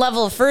went one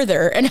level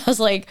further and I was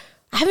like,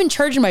 I haven't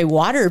charged my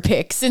water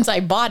pick since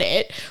I bought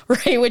it,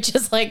 right? Which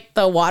is like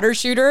the water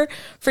shooter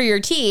for your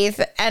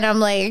teeth. And I'm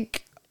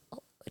like,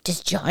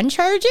 does John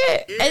charge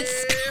it?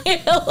 It's,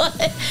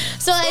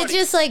 so it's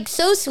just like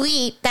so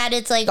sweet that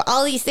it's like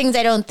all these things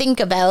I don't think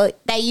about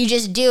that you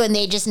just do and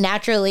they just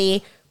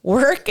naturally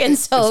work. And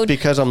so It's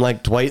because I'm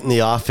like Dwight in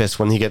The Office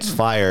when he gets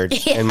fired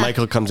and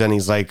Michael comes in.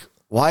 He's like,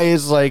 why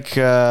is like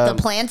the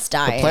plants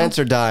dying. plants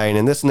are dying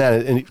and this and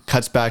that. And it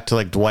cuts back to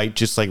like Dwight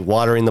just like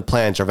watering the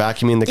plants or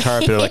vacuuming the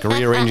carpet or like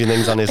rearranging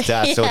things on his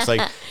desk. So it's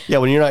like,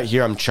 when you're not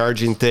here, I'm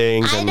charging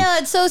things. I And know,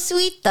 it's so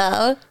sweet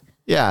though.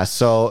 yeah.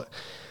 So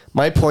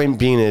my point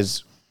being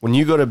is when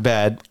you go to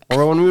bed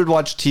or when we would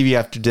watch TV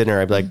after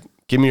dinner, I'd be like,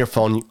 give me your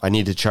phone. I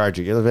need to charge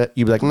it.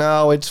 You'd be like,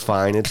 no, it's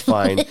fine. It's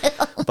fine.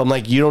 But I'm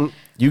like, you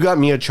got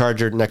me a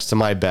charger next to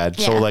my bed.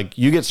 So Yeah. like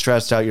you get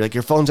stressed out. You're like,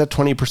 your phone's at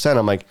 20%.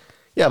 I'm like,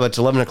 yeah, but it's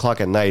 11 o'clock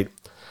at night.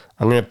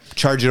 I'm going to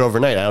charge it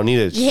overnight. I don't need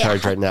it to Yeah.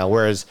 charge right now.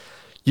 Whereas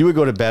you would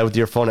go to bed with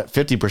your phone at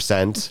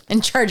 50%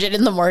 And charge it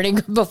in the morning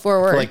before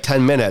work. for like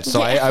 10 minutes.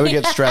 So I would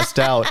get stressed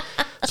out.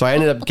 So I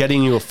ended up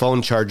getting you a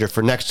phone charger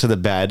for next to the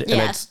bed. And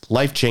Yeah. it's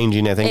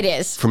life-changing, I think. It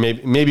is. For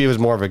maybe it was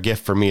more of a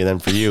gift for me than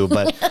for you.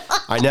 But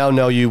I now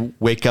know you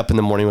wake up in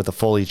the morning with a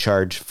fully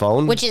charged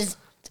phone. which is,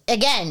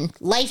 again,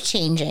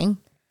 life-changing.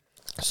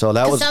 So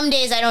that was Some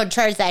days I don't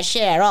charge that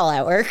shit at all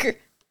at work.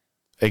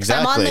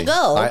 exactly. I'm on the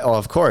go.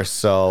 Of course.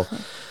 So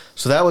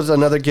that was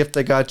another gift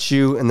I got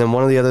you. And then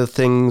one of the other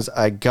things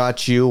I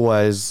got you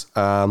was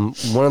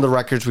one of the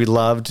records we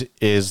loved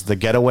is The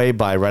Getaway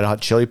by Red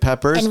Hot Chili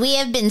Peppers And we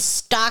have been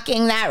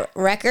stocking that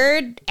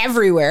record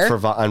everywhere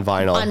on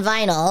vinyl. on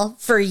vinyl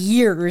for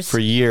years. For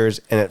years,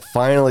 and it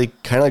finally,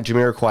 kind of like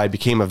Jamiroquai,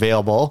 became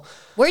available.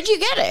 Where'd you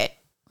get it?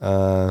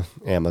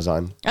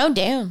 Amazon. Oh,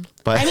 damn.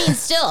 But- I mean,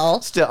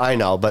 still. Still, I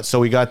know, but so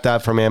we got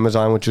that from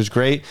Amazon, which was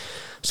great.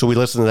 So we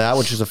listened to that,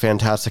 which is a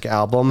fantastic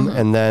album.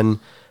 And then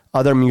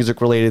other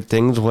music related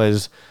things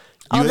was,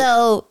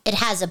 Although it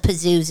has a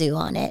Pazuzu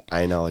on it,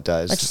 I know it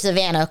does. which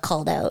Savannah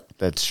called out.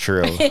 That's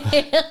true.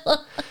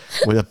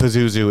 With a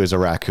Pazuzu is a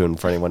raccoon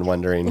for anyone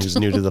wondering who's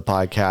new to the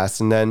podcast.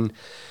 And then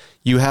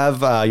you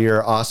have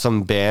your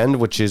awesome band,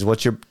 which is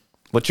what's your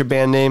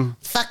band name?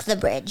 Fuck the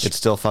bridge. It's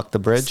still Fuck the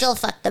Bridge. Still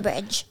fuck the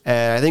bridge.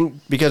 And I think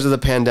because of the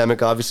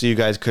pandemic, obviously you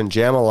guys couldn't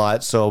jam a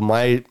lot. So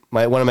my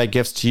one of my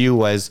gifts to you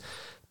was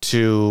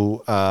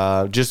to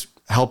just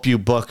help you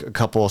book a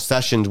couple of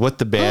sessions with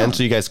the band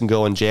so you guys can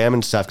go and jam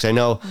and stuff. Because I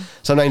know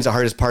sometimes the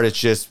hardest part is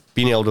just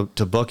being able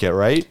to book it,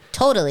 right?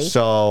 Totally.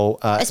 So,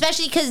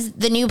 especially because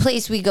the new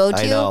place we go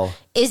I to know.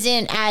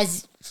 isn't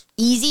as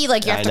easy.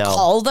 Like you have I to know.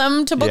 call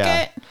them to book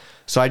yeah. it.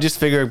 So I just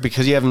figured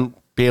because you haven't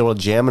been able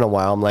to jam in a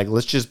while, I'm like,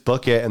 let's just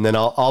book it, and then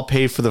I'll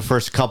pay for the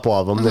first couple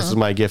of them. This is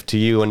my gift to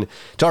you, and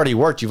it's already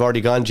worked. You've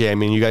already gone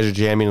jamming. You guys are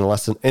jamming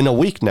in a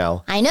week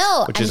now. I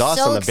know. Which I'm is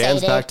awesome. So The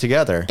band's excited. back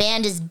together.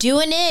 Band is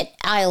doing it.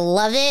 I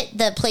love it.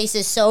 The place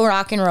is so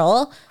rock and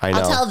roll. I know.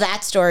 I'll tell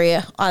that story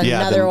on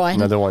another one.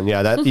 Another one.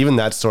 Yeah, that even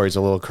that story's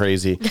a little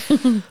crazy.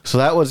 So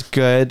that was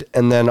good.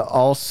 And then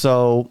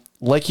also,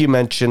 like you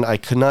mentioned, I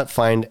could not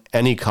find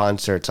any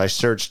concerts. I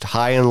searched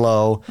high and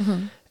low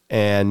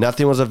and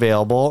nothing was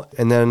available.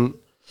 And then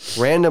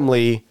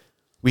randomly,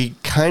 we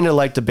kind of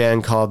liked a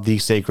band called The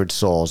Sacred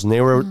Souls, and they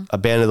were a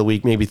band of the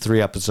week maybe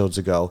 3 episodes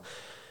ago.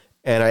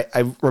 And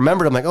I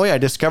remembered, I'm like, oh yeah, I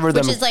discovered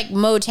them. Which is like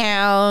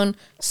Motown,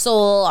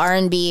 soul,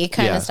 R&B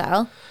kind Yeah. of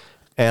style.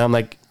 And I'm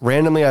like,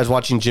 randomly, I was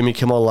watching Jimmy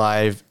Kimmel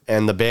Live,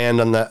 and the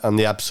band on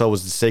the episode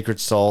was The Sacred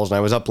Souls, and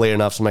I was up late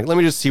enough, so I'm like, let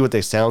me just see what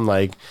they sound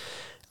like.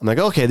 I'm like,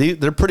 okay,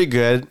 they're pretty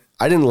good.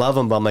 I didn't love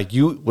them, but I'm like,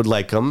 you would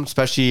like them,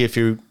 especially if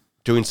you're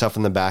doing stuff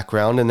in the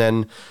background. And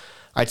then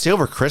I'd say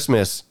over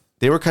Christmas,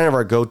 they were kind of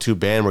our go-to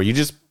band where you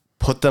just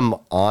put them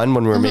on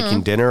when we were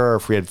making dinner or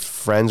if we had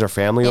friends or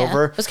family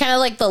over. It was kind of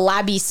like the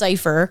Labby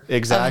Cypher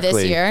Exactly. of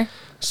this year.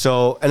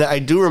 So, and I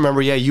do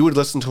remember, yeah, you would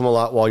listen to them a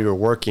lot while you were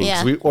working.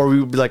 Yeah. We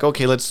would be like,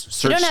 okay, let's They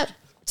search. don't have,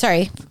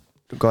 sorry.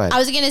 Go ahead. I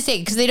was going to say,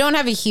 because they don't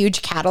have a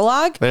huge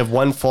catalog. They have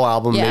one full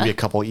album, Yeah. maybe a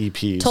couple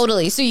EPs.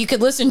 Totally. So you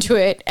could listen to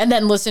it and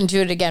then listen to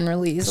it again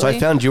really So easily. I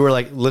found you were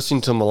like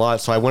listening to them a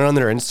lot. So I went on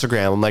their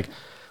Instagram. I'm like,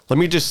 let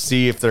me just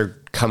see if they're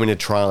coming to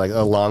Toronto, like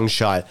a long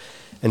shot.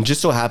 And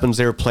just so happens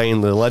they were playing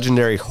the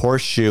legendary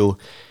Horseshoe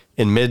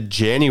in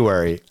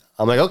mid-January.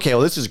 I'm like, okay, well,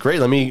 this is great.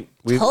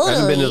 We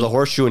haven't been to the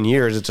Horseshoe in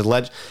years. It's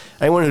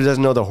anyone who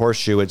doesn't know the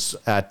Horseshoe, it's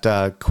at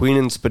Queen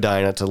and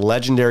Spadina. It's a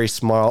legendary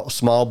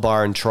small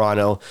bar in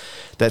Toronto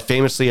that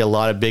famously a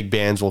lot of big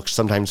bands will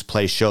sometimes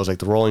play shows. Like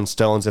the Rolling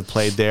Stones have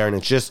played there, and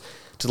it's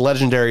a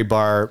legendary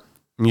bar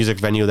music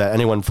venue that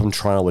anyone from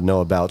Toronto would know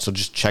about. So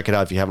just check it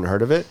out if you haven't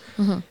heard of it.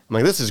 I'm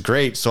like, this is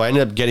great. So I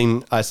ended up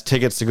getting us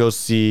tickets to go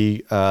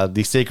see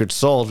The Sacred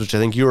Souls, which I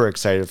think you were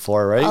excited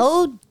for, right?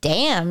 Oh,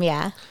 damn.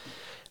 Yeah.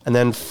 And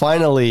then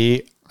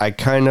finally, I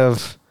kind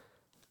of,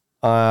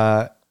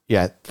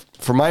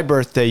 for my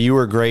birthday, you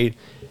were great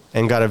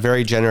and got a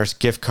very generous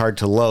gift card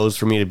to Lowe's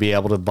for me to be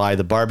able to buy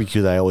the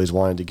barbecue that I always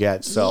wanted to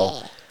get.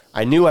 So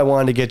I knew I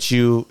wanted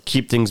to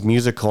keep things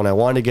musical, and I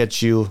wanted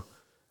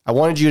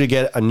you to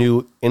get a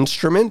new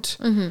instrument,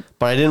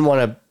 but I didn't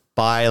want to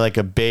buy like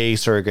a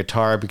bass or a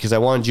guitar because I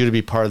wanted you to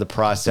be part of the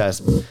process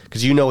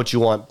because you know what you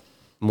want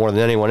more than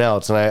anyone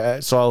else.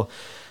 And so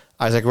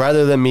I was like,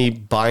 rather than me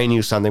buying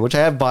you something, which I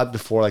have bought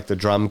before, like the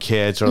drum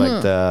kits or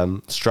like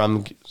the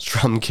strum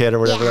kit or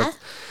whatever. Yeah.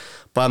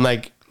 But I'm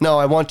like, no,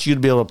 I want you to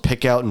be able to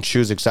pick out and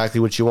choose exactly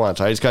what you want.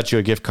 So I just got you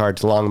a gift card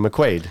to Long and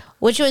McQuaid.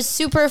 Which was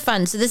super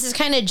fun. So this is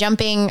kind of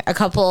jumping a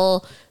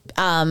couple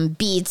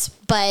beats,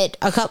 but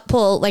a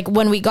couple, like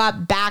when we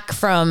got back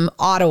from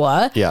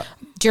Ottawa, Yeah.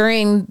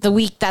 during the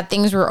week that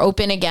things were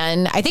open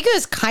again, I think it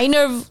was kind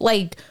of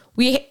like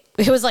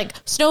it was like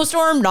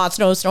snowstorm, not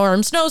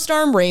snowstorm,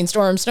 snowstorm,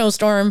 rainstorm,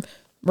 snowstorm,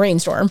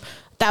 rainstorm.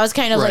 That was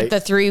kind of Right. like the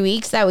 3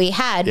 weeks that we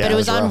had, Yeah, but it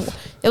was rough.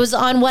 it was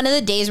on one of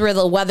the days where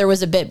the weather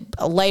was a bit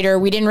lighter.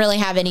 We didn't really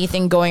have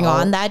anything going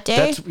on that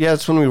day.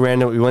 That's when we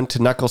went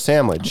to Knuckle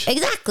Sandwich.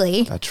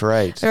 Exactly. That's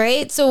right.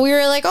 Right. So we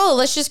were like, oh,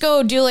 let's just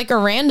go do like a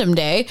random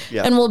day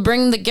Yeah. and we'll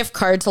bring the gift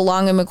card to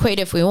Long and McQuaid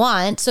if we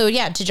want. So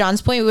yeah, to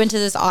John's point, we went to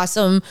this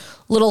awesome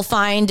little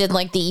find in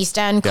like the East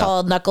End Yeah.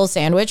 called Knuckle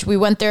Sandwich. We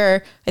went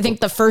there, I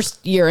think the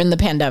first year in the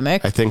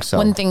pandemic. I think so.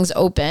 When things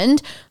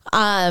opened.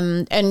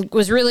 And it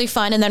was really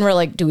fun. And then we're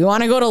like, do we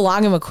want to go to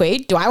Long and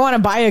McQuaid? Do I want to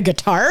buy a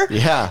guitar?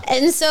 Yeah.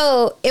 And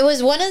so it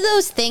was one of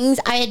those things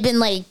I had been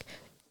like,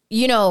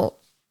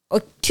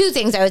 two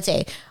things I would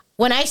say.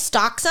 When I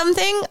stock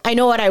something, I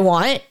know what I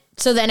want.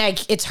 So then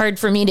it's hard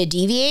for me to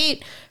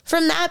deviate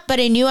from that. But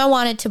I knew I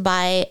wanted to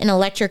buy an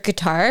electric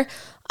guitar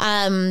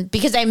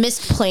because I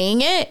missed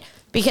playing it.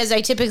 Because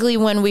I typically,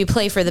 when we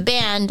play for the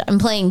band, I'm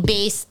playing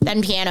bass,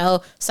 then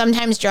piano,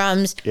 sometimes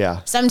drums,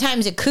 Yeah.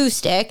 sometimes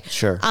acoustic.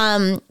 Sure.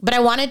 But I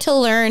wanted to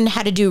learn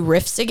how to do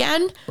riffs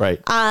again.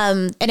 Right.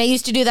 And I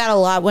used to do that a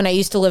lot when I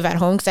used to live at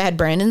home because I had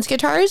Brandon's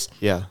guitars.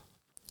 Yeah.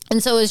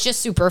 And so it was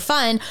just super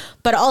fun,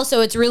 but also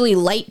it's really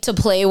light to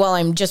play while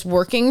I'm just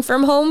working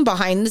from home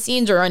behind the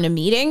scenes or on a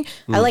meeting.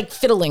 I like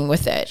fiddling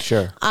with it.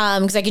 Sure.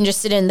 Because I can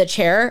just sit in the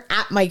chair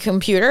at my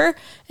computer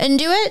and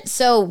do it.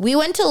 So we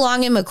went to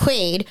Long and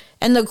McQuaid,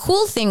 and the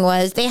cool thing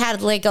was they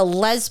had like a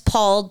Les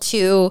Paul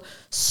 2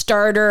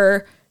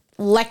 starter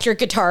electric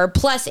guitar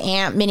plus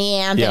amp, mini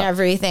amp Yeah. and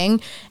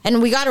everything.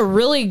 And we got a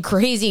really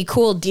crazy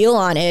cool deal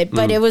on it,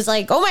 but it was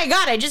like, oh my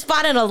God, I just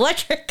bought an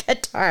electric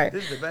guitar.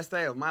 This is the best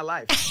day of my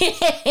life.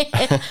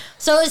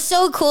 So it was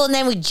so cool. And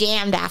then we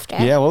jammed after.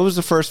 Yeah. What was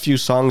the first few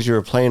songs you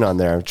were playing on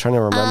there? I'm trying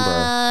to remember.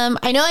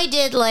 I know I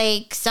did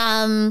like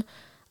some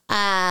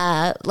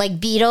like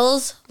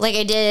Beatles. Like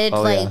I did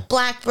yeah.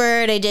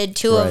 Blackbird. I did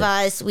Two of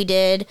Right. Us. We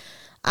did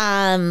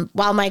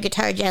While My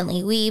Guitar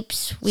Gently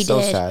Weeps. We So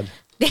did. sad.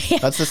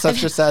 That's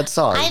such a sad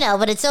song. I know,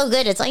 but it's so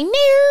good. It's like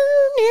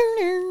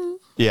no,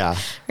 Yeah.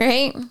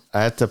 right?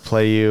 I have to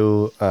play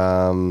you.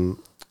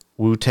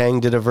 Wu-Tang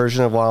did a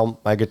version of While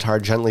My Guitar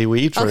Gently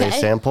Weeps, where they Okay.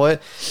 sample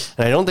it.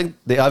 And I don't think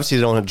they obviously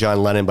don't have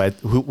John Lennon, but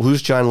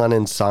who's John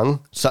Lennon's son?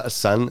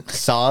 Song? Who's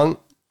Song?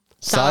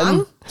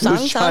 John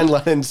Song?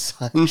 Lennon's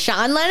son?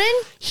 Sean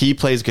Lennon? He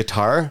plays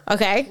guitar.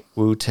 Okay.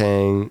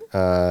 Wu-Tang.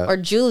 Or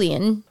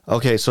Julian.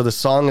 Okay, so the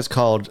song is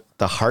called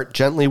 "The Heart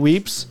Gently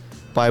Weeps"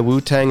 by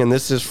Wu-Tang, and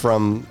this is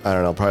from, I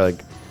don't know, probably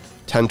like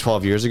 10,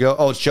 12 years ago.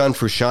 Oh, it's John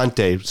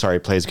Frusciante. Sorry,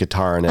 plays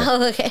guitar in it.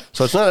 Oh, okay.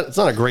 So it's not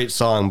a great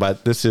song,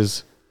 but this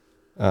is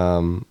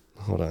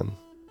hold on.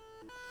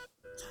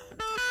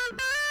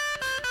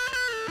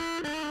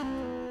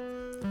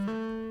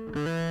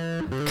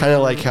 Kind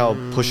of like how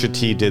Pusha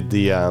T did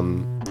the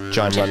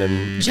John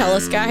Lennon,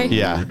 Jealous guy?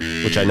 yeah,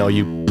 which I know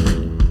you.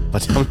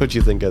 But tell me what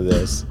you think of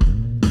this.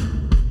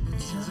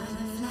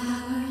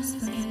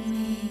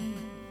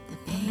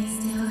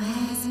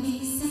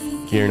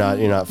 You're not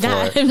for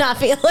Nah, it. I'm not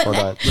feeling Hold it.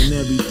 on. When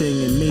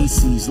everything in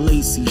Macy's,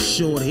 lacy,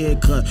 short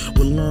haircut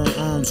with long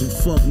arms who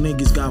fuck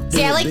niggas got.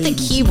 See, I like the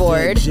babies,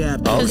 keyboard,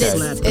 jab, 'cause Okay.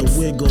 slap it's the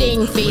wiggle,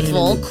 staying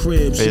faithful. ran in the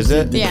crib, she Is it?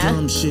 did the Yeah.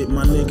 dumb shit,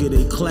 my nigga,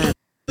 they clap.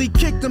 He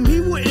kicked him, he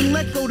wouldn't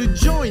let go the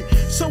joint,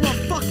 so I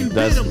fucking bit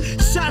That's- him.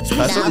 Shots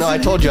was No, I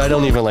told you I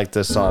don't even like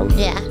this song.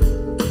 Yeah.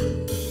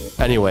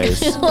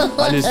 Anyways,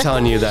 I'm just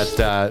telling you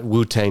that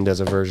Wu-Tang does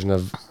a version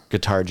of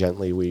Guitar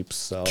Gently Weeps.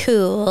 So.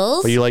 Cool.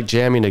 But you like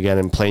jamming again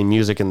and playing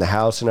music in the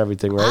house and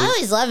everything, I right?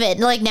 always love it.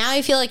 Like now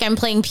I feel like I'm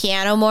playing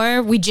piano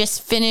more. We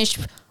just finished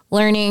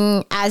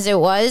learning As It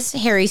Was,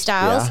 Harry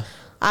Styles,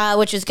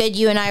 which was good.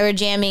 You and I were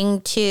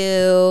jamming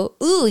to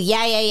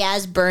Yeah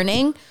Yeah's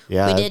Burning.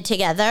 Yeah. We did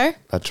together,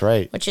 That's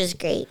right. which is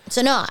great.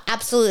 So no,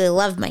 absolutely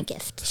love my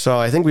gift. So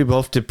I think we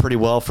both did pretty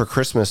well for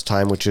Christmas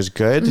time, which is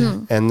good.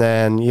 Mm-hmm. And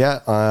then,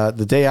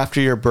 the day after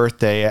your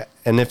birthday,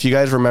 and if you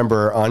guys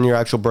remember, on your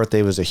actual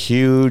birthday was a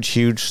huge,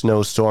 huge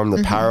snowstorm.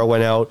 The power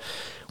went out.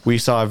 We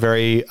saw a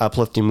very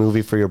uplifting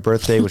movie for your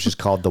birthday, which is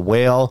called The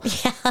Whale.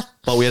 Yeah.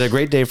 But we had a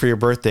great day for your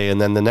birthday. And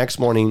then the next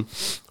morning,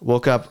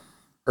 woke up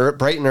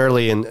bright and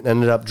early and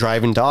ended up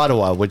driving to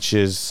Ottawa, which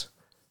is,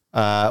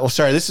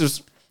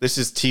 this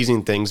is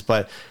teasing things,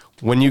 but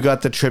when you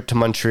got the trip to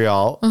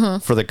Montreal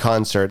for the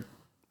concert,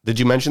 did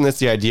you mention this?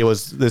 The idea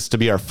was this to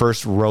be our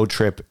first road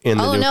trip in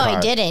the Oh new no, car. I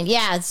didn't.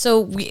 Yeah. So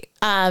we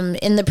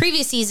in the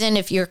previous season,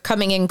 if you're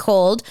coming in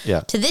cold,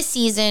 Yeah. to this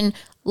season,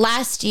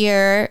 last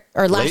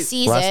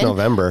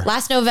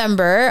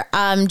November,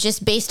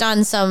 just based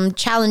on some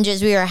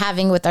challenges we were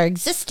having with our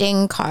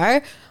existing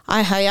car,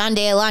 a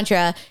Hyundai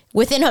Elantra,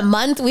 within a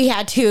month we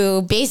had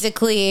to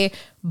basically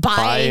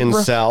Buy and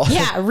sell.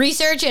 Yeah,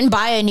 research and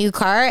buy a new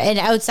car. And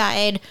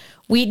outside,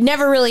 we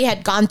never really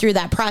had gone through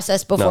that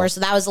process before, No. so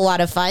that was a lot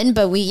of fun.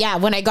 But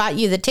when I got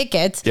you the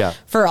tickets Yeah.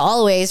 for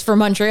Always for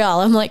Montreal,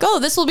 I'm like, oh,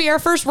 this will be our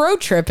first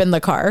road trip in the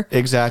car.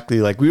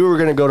 Exactly. Like we were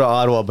going to go to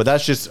Ottawa, but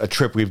that's just a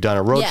trip we've done.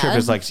 A road Yeah. trip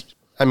is like,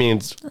 I mean,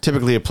 it's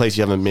typically a place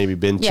you haven't maybe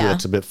been to. Yeah.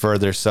 It's a bit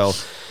further. So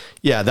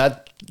yeah,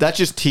 that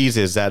just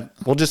teases that.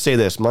 We'll just say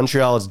this.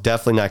 Montreal is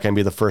definitely not going to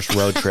be the first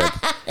road trip.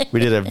 We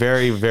did a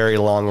very, very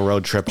long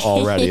road trip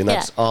already. And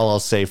that's all I'll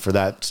say for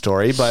that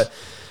story. But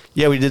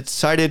yeah, we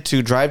decided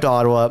to drive to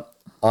Ottawa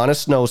on a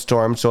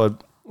snowstorm. So it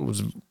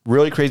was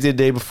really crazy the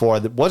day before.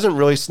 It wasn't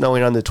really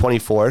snowing on the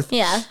 24th.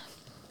 Yeah.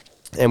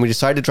 And we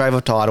decided to drive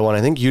up to Ottawa. And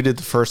I think you did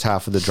the first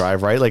half of the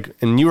drive, right? Like,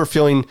 and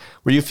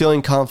were you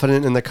feeling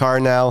confident in the car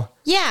now?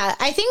 Yeah,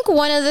 I think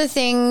one of the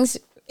things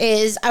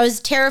is I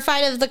was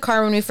terrified of the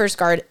car when we first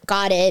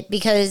got it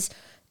because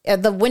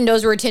the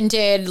windows were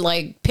tinted,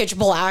 like pitch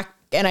black,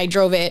 and I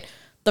drove it.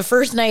 The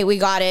first night we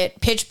got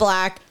it, pitch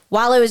black,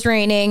 while it was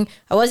raining.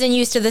 I wasn't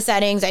used to the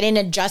settings. I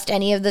didn't adjust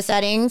any of the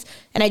settings,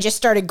 and I just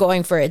started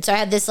going for it. So I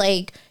had this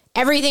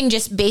everything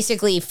just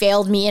basically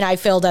failed me, and I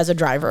failed as a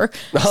driver.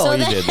 Oh, so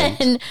you did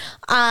then.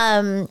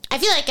 I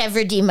feel like I've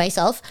redeemed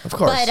myself. Of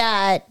course.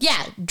 But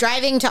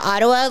driving to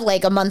Ottawa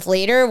like a month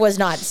later was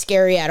not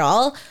scary at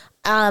all.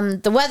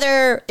 The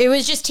weather, it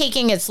was just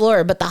taking it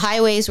slower, but the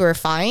highways were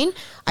fine.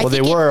 Well,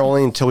 they were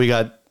only until we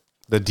got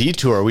the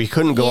detour. We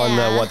couldn't go on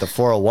Yeah. the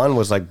 401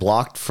 was like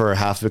blocked for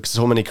half because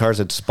so many cars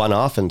had spun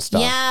off and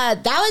stuff. Yeah,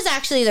 that was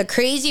actually the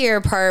crazier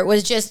part,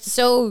 was just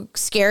so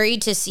scary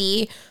to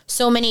see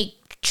so many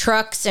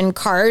trucks and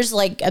cars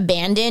like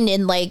abandoned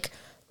in like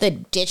the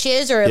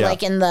ditches or Yeah.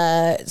 like in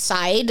the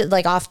side,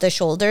 like off the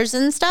shoulders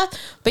and stuff.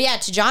 But yeah,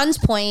 to John's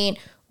point,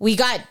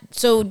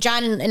 so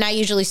John and I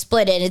usually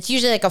split it. It's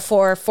usually like a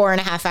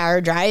 4.5 hour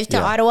drive to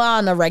Yeah. Ottawa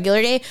on the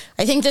regular day.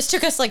 I think this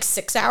took us like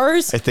 6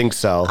 hours. I think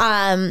so.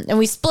 And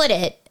we split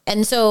it.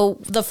 And so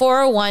the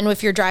 401,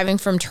 if you're driving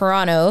from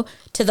Toronto,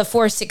 to the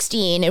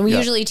 416, and we Yeah.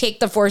 usually take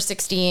the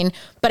 416,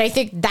 but I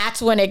think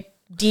that's when it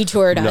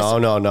detoured us.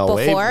 No.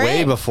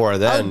 Way before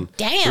then. Oh,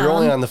 damn. We were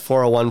only on the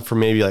 401 for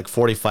maybe like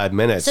 45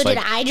 minutes. So like,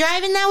 did I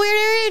drive in that weird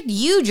area?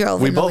 You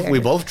drove in the weird we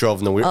area. both drove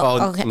in the weird.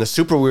 Okay. In the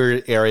super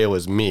weird area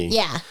was me.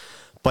 Yeah.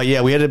 But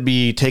yeah, we had to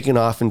be taken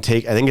off and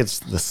I think it's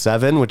the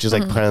 7, which is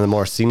like kind of the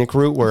more scenic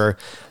route where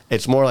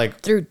it's more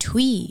like Through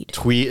Tweed.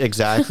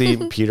 exactly.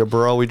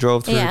 Peterborough we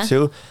drove through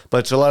too.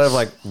 But it's a lot of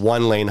like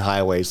 1 lane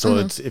highways. So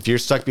it's if you're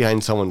stuck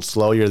behind someone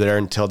slow, you're there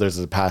until there's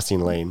a passing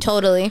lane.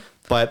 Totally.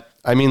 But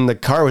I mean, the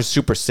car was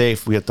super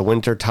safe. We had the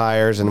winter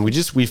tires and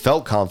we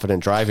felt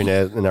confident driving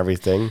it and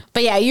everything.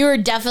 But yeah, you were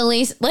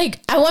definitely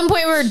like, at one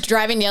point we were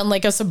driving down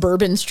like a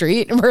suburban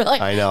street and we're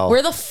like, I know.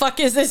 Where the fuck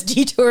is this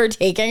detour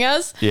taking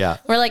us? Yeah.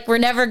 We're like, we're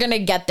never going to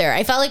get there.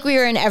 I felt like we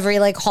were in every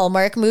like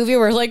Hallmark movie.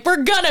 We're like,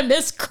 we're going to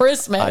miss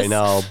Christmas. I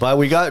know. But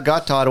we got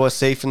to Ottawa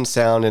safe and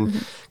sound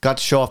and got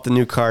to show off the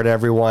new car to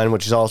everyone,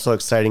 which is also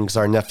exciting because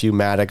our nephew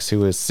Maddox,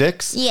 who is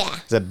 6,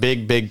 is a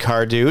big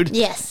car dude.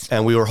 Yes.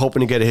 And we were hoping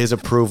to get his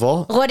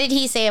approval. What did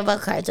he say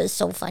about cars? It's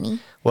so funny.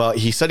 Well,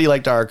 he said he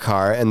liked our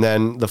car. And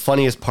then the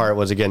funniest part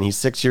was, again, he's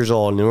 6 years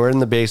old and we're in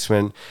the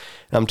basement.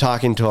 And I'm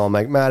talking to him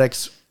like,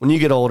 Maddox, when you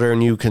get older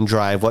and you can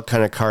drive, what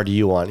kind of car do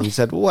you want? And he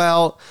said,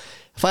 well,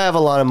 if I have a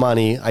lot of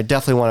money, I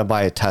definitely want to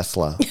buy a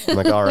Tesla. I'm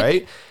like, all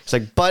right. He's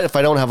like, but if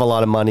I don't have a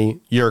lot of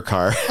money, your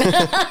car.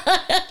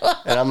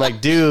 And I'm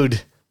like,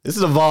 dude, this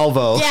is a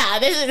Volvo. Yeah.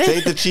 This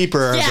ain't the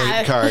cheaper of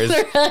the cars.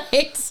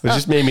 Right. So, It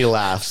just made me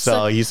laugh.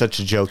 So he's such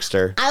a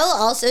jokester. I will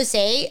also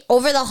say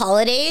over the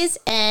holidays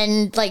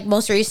and like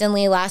most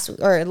recently last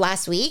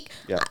week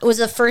was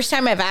the first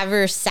time I've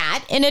ever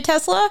sat in a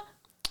Tesla.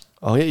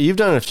 Oh, yeah. You've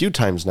done it a few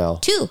times now.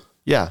 2.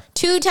 Yeah.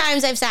 2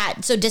 times I've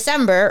sat. So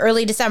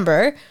early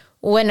December,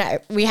 when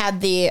we had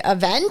the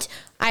event,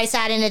 I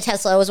sat in a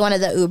Tesla. It was one of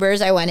the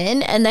Ubers I went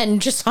in. And then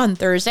just on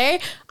Thursday,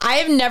 I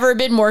have never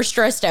been more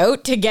stressed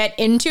out to get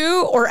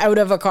into or out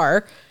of a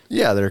car.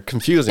 Yeah, they're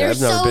confusing. They're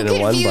I've never so been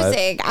in one, but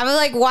confusing. I'm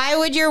like, why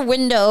would your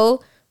window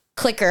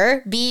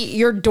clicker be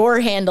your door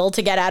handle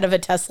to get out of a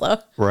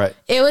Tesla? right.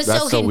 It was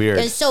That's so weird.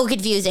 It was so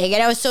confusing.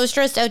 And I was so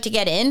stressed out to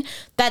get in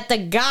that the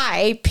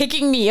guy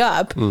picking me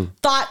up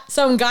thought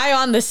some guy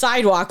on the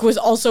sidewalk was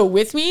also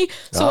with me.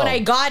 So when I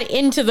got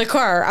into the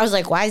car, I was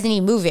like, why isn't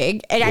he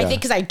moving? And I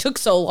think because I took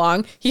so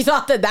long, he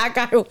thought that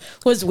guy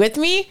was with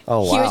me.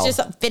 Oh, He was wow.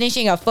 just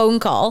finishing a phone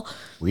call.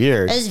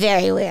 Weird. It was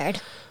very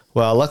weird.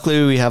 Well,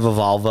 luckily we have a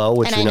Volvo,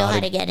 which And we I know know how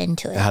to get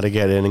into it. how to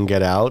get in and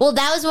get out. Well,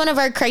 that was one of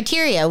our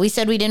criteria. We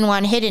said we didn't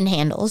want hidden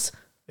handles.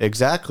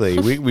 Exactly.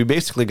 we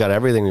basically got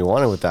everything we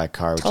wanted with that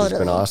car, which has been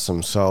Totally.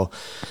 awesome. So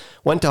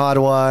went to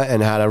Ottawa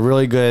and had a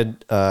really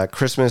good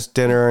Christmas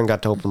dinner and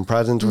got to open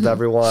presents with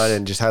everyone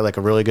and just had like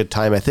a really good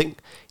time. I think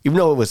even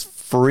though it was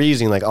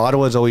freezing, like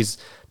Ottawa's always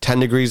 10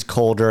 degrees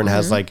colder and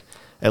has like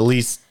at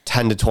least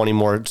 10 to 20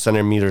 more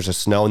centimeters of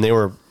snow. And they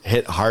were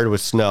hit hard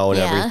with snow and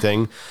Yeah.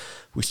 everything.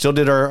 We still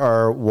did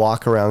our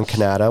walk around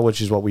Canada,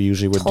 which is what we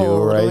usually would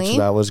do, right? Totally. So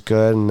that was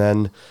good. And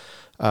then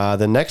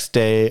the next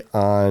day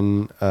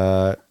on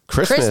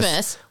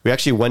Christmas, we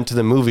actually went to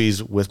the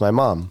movies with my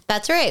mom.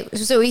 That's right.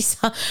 So we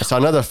saw I saw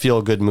another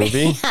feel-good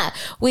movie.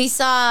 we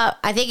saw,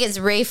 I think it's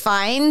Ray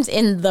Fiennes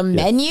in The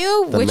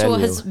Menu, which Menu.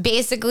 was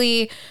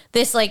basically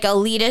this like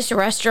elitist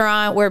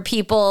restaurant where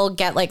people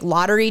get like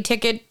lottery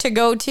ticket to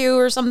go to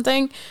or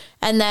something.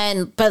 And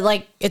then, but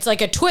like, it's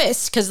like a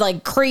twist because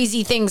like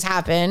crazy things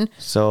happen.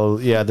 So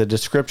yeah, the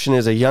description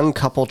is a young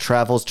couple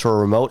travels to a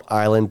remote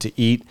island to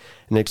eat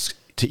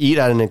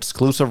at an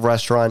exclusive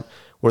restaurant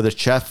where the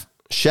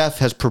chef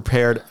has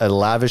prepared a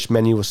lavish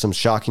menu with some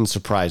shocking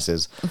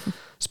surprises.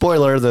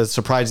 Spoiler, the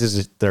surprise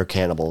is they're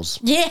cannibals.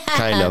 Yeah.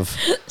 Kind of.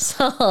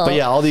 So, But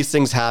yeah, all these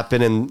things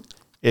happen and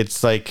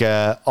it's like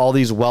all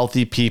these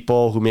wealthy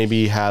people who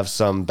maybe have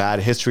some bad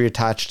history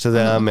attached to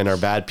them and are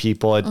bad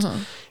people. It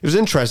was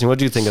interesting. What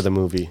do you think of the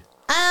movie?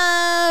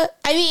 I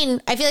mean,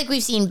 I feel like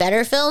we've seen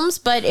better films,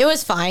 but it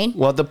was fine.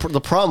 Well, the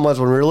problem was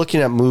when we were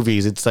looking at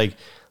movies, it's like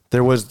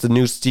there was the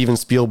new Steven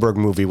Spielberg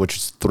movie, which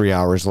is 3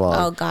 hours long.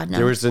 Oh, God, no.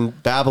 There was a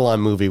Babylon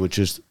movie, which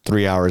is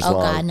 3 hours long. Oh,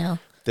 God, no.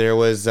 There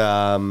was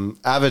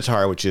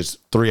Avatar, which is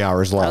 3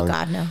 hours long. Oh,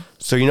 God, no.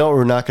 So you know what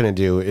we're not going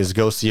to do is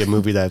go see a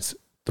movie that's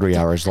 3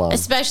 hours long.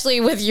 Especially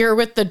with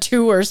the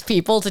 2 worst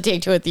people to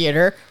take to a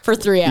theater for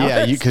 3 hours.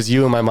 Yeah, because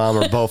you and my mom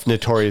are both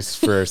notorious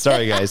for,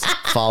 sorry guys,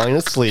 falling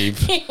asleep.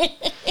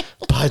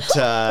 But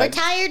We're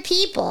tired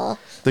people.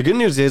 the good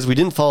news is we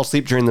didn't fall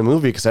asleep during the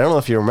movie because I don't know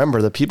if you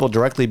remember, the people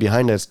directly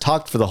behind us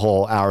talked for the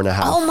whole hour and a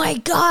half. Oh my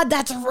God,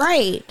 that's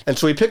right. And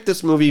so we picked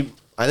this movie,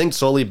 I think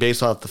solely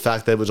based off the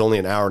fact that it was only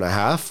an hour and a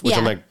half, which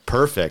I'm Yeah. like,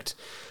 perfect.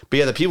 But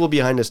yeah, the people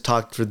behind us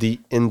talked for the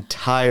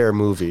entire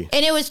movie.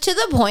 And it was to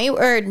the point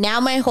where now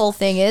my whole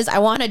thing is I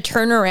want to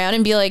turn around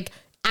and be like,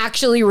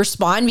 actually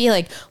respond, be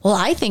like, well,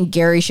 I think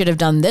Gary should have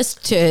done this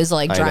to his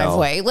like I know.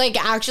 driveway.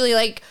 Like actually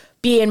like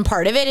being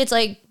part of it. It's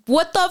like,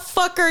 what the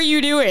fuck are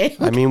you doing?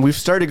 I mean, we've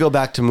started to go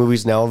back to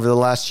movies now over the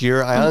last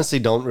year. I honestly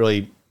don't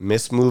really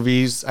miss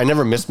movies. I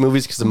never miss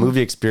movies because the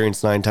movie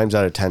experience 9 times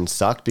out of 10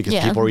 sucked because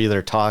Yeah. people are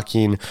either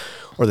talking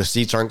or the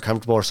seats aren't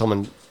comfortable or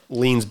someone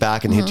leans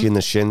back and hits you in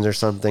the shins or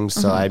something.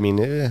 So I mean,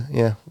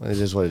 yeah, it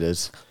is what it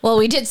is. Well,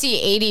 we did see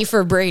 80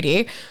 for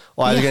Brady.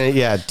 Well, I was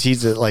gonna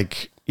tease it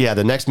like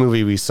the next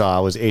movie we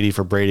saw was 80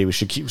 for Brady. We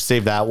should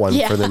save that one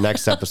for the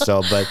next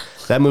episode. But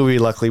that movie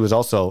luckily was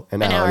also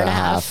an hour and a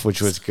half,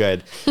 which was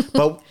good.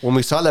 But when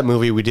we saw that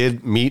movie, we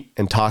did meet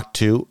and talk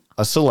to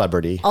a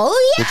celebrity.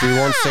 Oh yeah, which we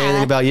won't say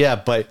anything about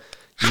yet. But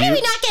how did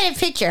we not get a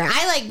picture?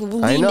 I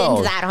leaned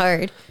into that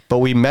hard. But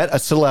we met a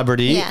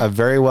celebrity, a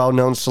very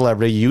well-known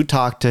celebrity. You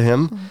talked to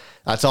him.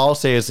 That's all I'll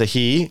say is a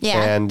he.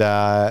 Yeah. And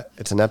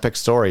it's an epic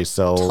story.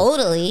 So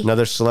totally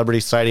another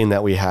celebrity sighting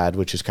that we had,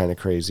 which is kind of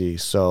crazy.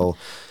 So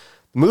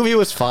the movie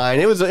was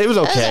fine. It was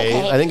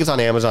okay. I think it's on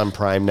Amazon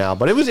Prime now.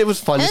 But it was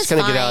fun just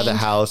kind of get out of the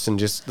house and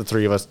just the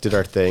three of us did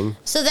our thing.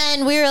 So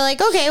then we were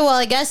like, okay, well,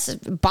 I guess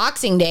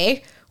Boxing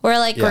Day. We're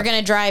like, we're going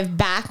to drive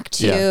back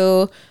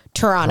to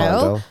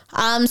Toronto.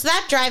 So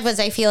that drive was,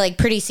 I feel like,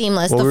 pretty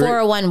seamless. Well, the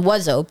 401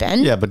 was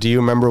open. Yeah, but do you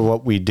remember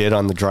what we did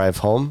on the drive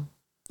home?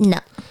 No.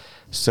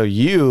 So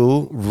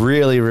you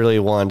really, really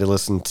wanted to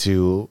listen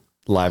to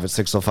Live at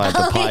 605, the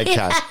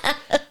podcast.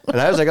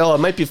 And I was like, it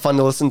might be fun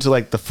to listen to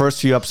like the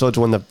first few episodes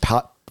when the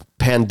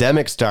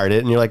pandemic started.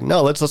 And you're like,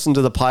 no, let's listen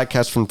to the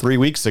podcast from 3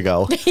 weeks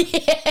ago.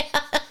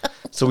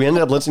 So we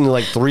ended up listening to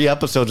like 3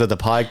 episodes of the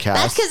podcast.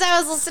 That's because I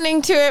was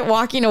listening to it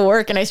walking to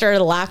work and I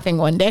started laughing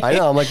one day. I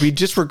know. I'm like, we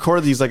just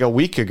recorded these like a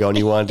week ago and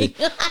you wanted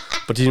to.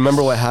 But do you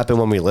remember what happened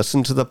when we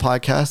listened to the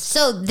podcast?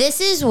 So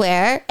this is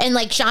where, and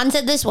like Sean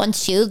said this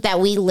once too, that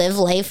we live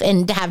life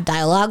and have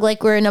dialogue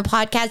like we're in a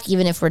podcast,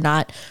 even if we're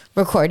not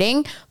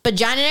recording. But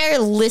John and I are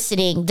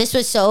listening. This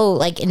was so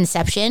like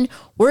Inception.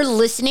 We're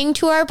listening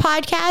to our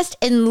podcast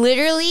and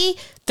literally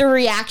the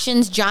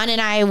reactions John and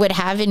I would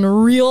have in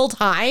real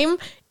time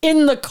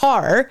in the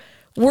car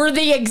were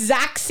the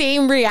exact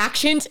same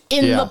reactions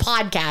in the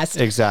podcast.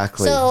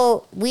 Exactly.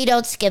 So we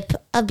don't skip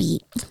a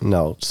beat.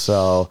 No.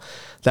 So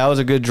that was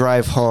a good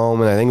drive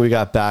home. And I think we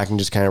got back and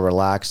just kind of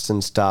relaxed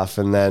and stuff.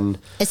 And then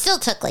it still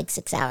took like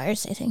 6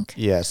 hours, I think.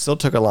 Yeah, it still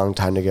took a long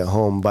time to get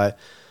home. But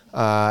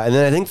and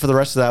then I think for the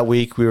rest of that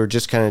week, we were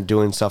just kind of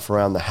doing stuff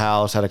around the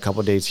house, had a couple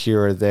of days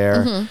here or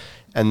there. Mm-hmm.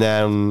 And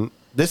then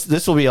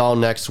this will be all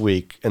next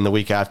week and the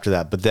week after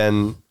that. But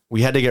then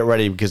we had to get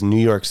ready because New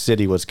York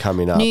City was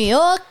coming up. New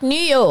York.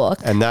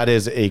 And that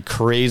is a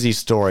crazy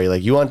story.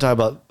 Like, you want to talk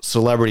about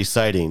celebrity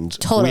sightings.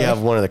 Totally. We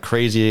have one of the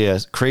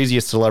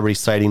craziest celebrity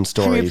sighting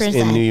stories 100%.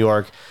 in New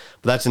York.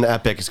 But that's an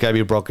epic. It's got to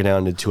be broken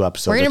down into 2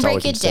 episodes. We're going to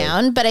break it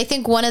down. But I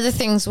think one of the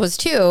things was,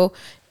 too,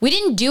 we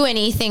didn't do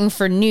anything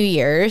for New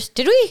Year's.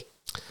 Did we?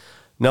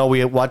 No,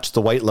 we watched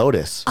The White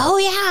Lotus. Oh,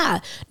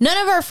 yeah. None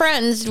of our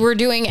friends were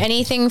doing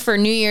anything for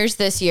New Year's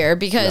this year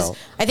because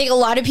I think a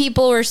lot of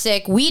people were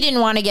sick. We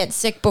didn't want to get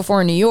sick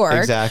before New York.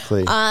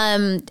 Exactly.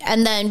 And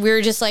then we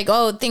were just like,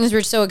 things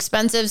were so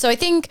expensive. So I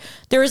think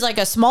there was like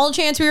a small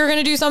chance we were going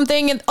to do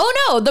something. And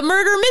the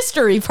murder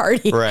mystery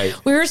party. Right.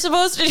 We were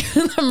supposed to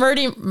do the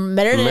murder.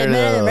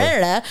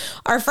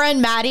 Our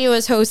friend Maddie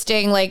was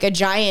hosting like a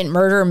giant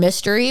murder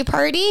mystery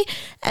party.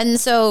 And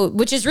so,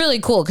 which is really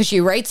cool because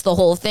she writes the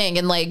whole thing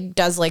and like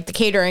does like the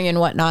catering and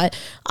whatnot.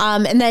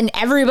 And then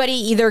everybody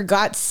either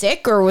got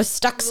sick or was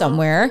stuck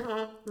somewhere.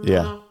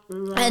 Yeah.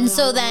 And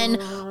so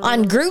then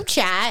on group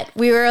chat,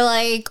 we were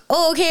like,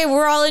 okay,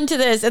 we're all into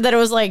this. And then it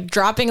was like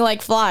dropping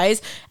like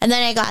flies. And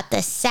then I got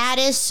the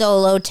saddest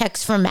solo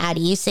text from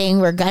Maddie saying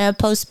we're going to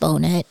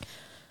postpone it.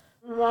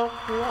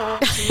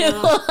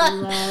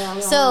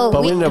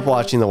 So we ended up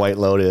watching The White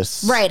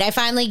Lotus. Right. I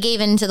finally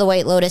gave in to The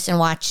White Lotus and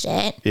watched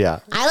it.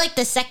 Yeah. I like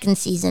the second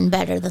season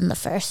better than the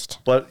first.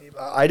 But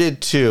I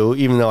did too,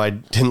 even though I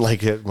didn't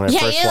like it when I first watched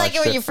it. Yeah, you didn't like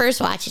it when you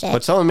first watched it.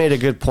 But someone made a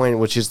good point,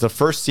 which is the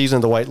first season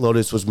of The White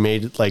Lotus was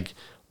made like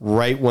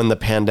right when the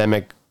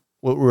pandemic,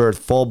 we were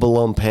full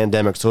blown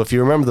pandemic. So if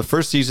you remember the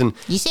first season.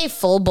 You say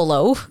full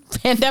below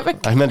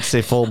pandemic? I meant to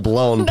say full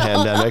blown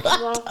pandemic.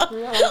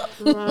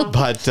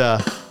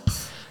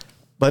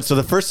 But so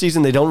the first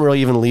season, they don't really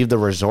even leave the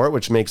resort,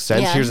 which makes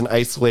sense. Yeah. Here's an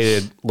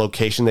isolated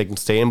location they can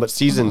stay in. But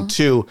season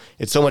 2,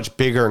 it's so much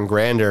bigger and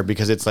grander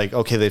because it's like,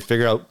 okay, they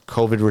figure out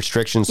COVID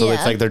restrictions. So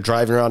it's like they're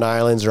driving around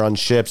islands or on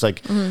ships.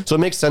 Like, so it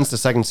makes sense the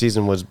second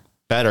season was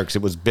better because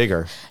it was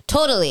bigger.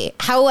 Totally.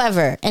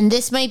 However, and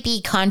this might be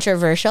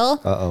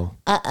controversial.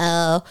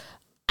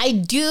 I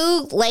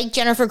do like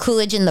Jennifer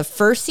Coolidge in the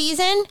first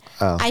season.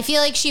 I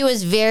feel like she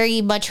was very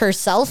much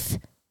herself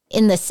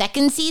in the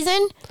second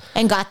season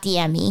and got the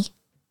Emmy.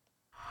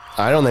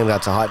 I don't think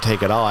that's a hot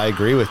take at all. I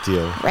agree with you.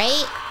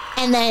 Right?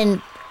 And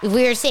then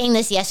we were saying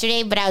this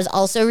yesterday, but I was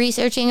also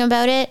researching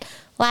about it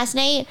last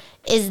night,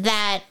 is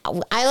that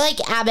I like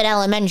Abbott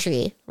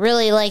Elementary.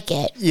 Really like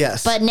it.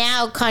 Yes. But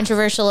now,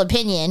 controversial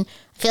opinion,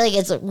 I feel like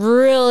it's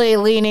really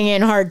leaning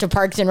in hard to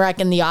Parks and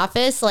Rec and The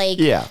Office. Like,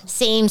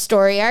 same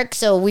story arc.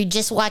 So we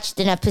just watched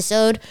an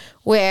episode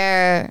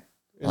where...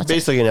 It's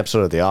basically an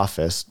episode of The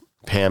Office.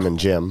 Pam and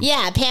Jim.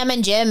 Yeah, Pam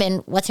and Jim.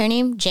 And what's her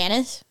name?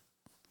 Janice?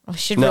 I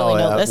should really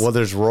know this. Well,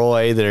 there's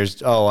Roy. There's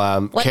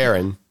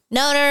Karen.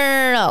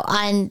 No.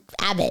 On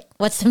Abbott.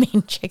 What's the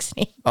main chick's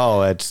name?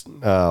 Oh, it's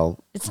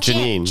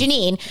Janine.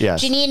 Janine.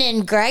 Yes. Janine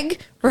and Greg,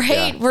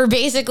 right? Yeah. We're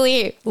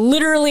basically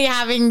literally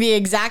having the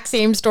exact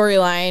same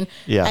storyline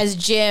Yeah. as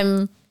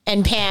Jim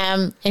and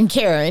Pam and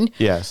Karen.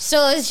 Yes.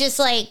 So it's just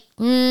like,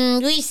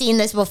 we've seen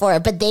this before,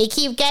 but they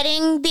keep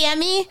getting the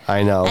Emmy.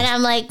 I know. And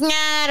I'm like, nah,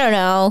 I don't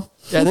know.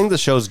 Yeah, I think the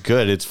show's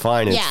good. It's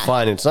fine. It's Yeah.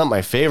 fun. It's not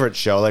my favorite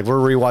show. Like, we're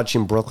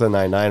rewatching Brooklyn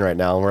Nine-Nine right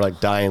now, and we're like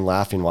dying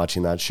laughing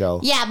watching that show.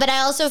 Yeah, but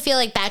I also feel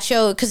like that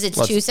show, because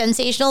it's too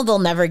sensational, they'll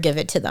never give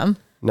it to them.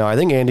 No, I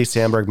think Andy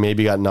Samberg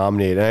maybe got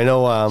nominated. And I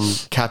know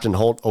Captain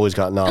Holt always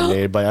got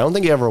nominated, but I don't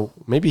think he ever,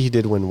 maybe he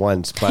did win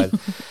once. But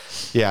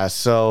yeah,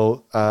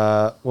 so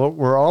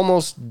we're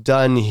almost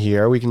done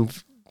here. We can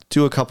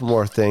do a couple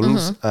more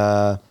things.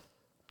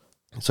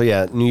 So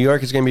yeah, New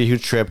York is going to be a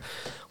huge trip.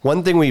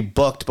 One thing we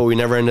booked, but we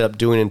never ended up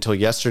doing until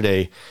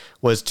yesterday,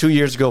 was 2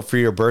 years ago for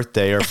your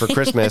birthday or for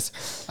Christmas,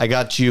 I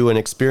got you an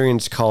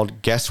experience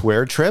called Guess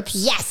Where Trips.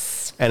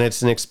 Yes. And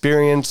it's an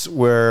experience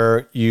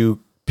where you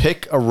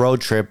pick a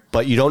road trip,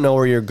 but you don't know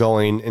where you're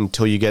going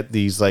until you get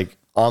these like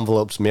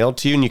envelopes mailed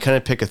to you, and you kind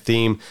of pick a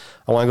theme.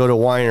 I want to go to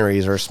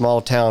wineries or a small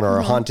town or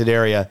a haunted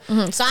area.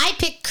 So I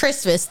picked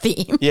Christmas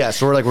theme. Yeah,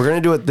 so we're like, we're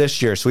going to do it this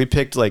year. So we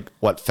picked like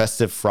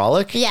Festive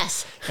Frolic.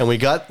 Yes. And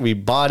we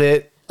bought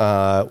it.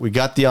 We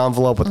got the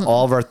envelope with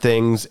all of our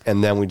things,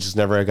 and then we just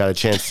never got a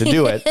chance to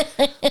do it.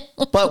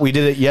 But we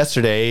did it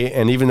yesterday,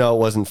 and even though it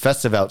wasn't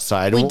festive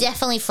outside, We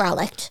definitely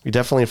frolicked. we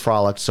definitely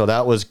frolicked, so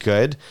that was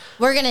good.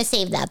 We're going to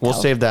save that, though. We'll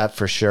save that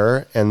for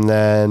sure. And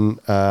then,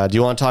 do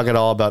you want to talk at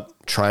all about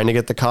trying to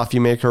get the coffee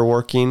maker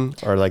working,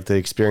 or like the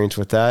experience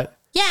with that?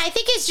 Yeah, I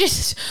think it's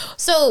just,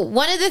 so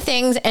one of the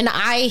things, and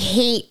I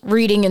hate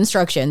reading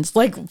instructions.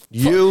 Like,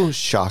 You,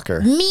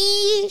 shocker.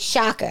 me,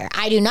 shocker.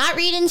 I do not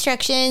read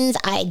instructions.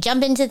 I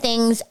jump into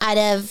things out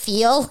of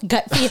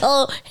gut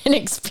feel, and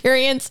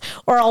experience,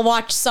 or I'll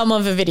watch some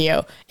of a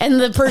video.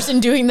 And the person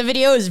doing the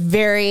video is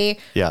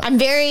I'm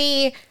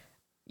very,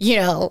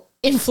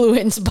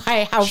 influenced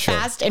by how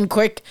fast and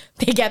quick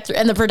they get through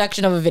and the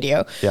production of a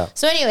video. Yeah.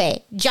 So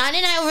anyway, John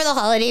and I over the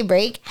holiday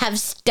break have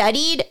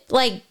studied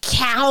like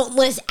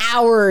countless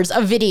hours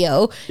of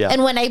video. Yeah.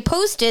 And when I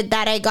posted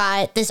that I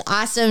got this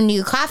awesome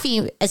new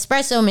coffee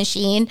espresso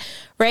machine,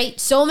 right?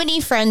 So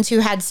many friends who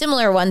had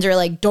similar ones are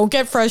like, don't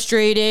get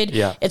frustrated.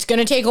 Yeah. It's going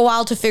to take a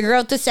while to figure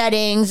out the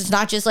settings. It's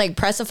not just like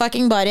press a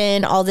fucking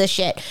button, all this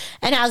shit.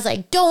 And I was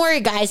like, don't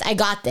worry, guys. I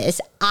got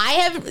this.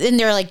 And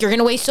they're like, you're going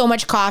to waste so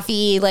much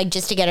coffee, like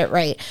just to get it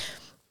right.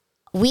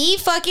 We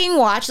fucking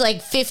watched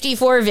like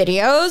 54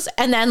 videos,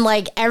 and then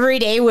like every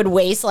day would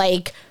waste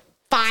like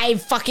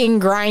 5 fucking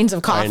grinds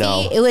of coffee. I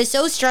know. It was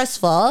so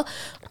stressful.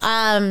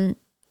 And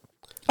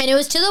it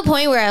was to the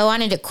point where I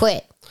wanted to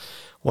quit.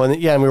 Well,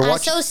 yeah, and we were I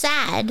was watching. so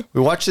sad. We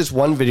watched this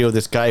one video of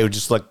this guy who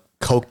just like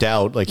coked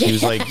out. Like he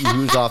was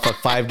off a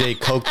 5-day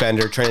coke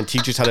bender trying to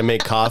teach us how to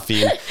make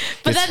coffee. And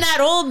But then that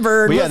old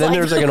bird But yeah, was then like,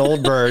 there was like an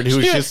old bird who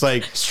was She just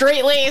like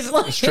straight laced.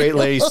 straight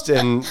laced,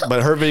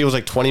 but her video was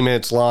like 20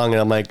 minutes long, and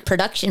I'm like,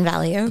 Production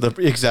value.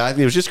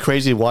 exactly. It was just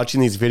crazy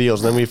watching these videos,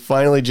 and then we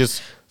finally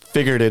just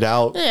figured it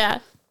out, Yeah.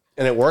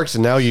 and it works.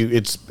 And now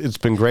it's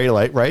been great,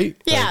 like right?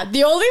 Yeah,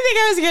 the only thing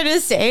I was going to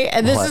say,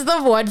 and this What? is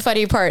the one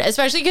funny part,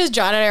 especially because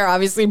John and I are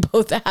obviously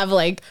both have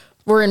like,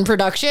 we're in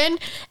production,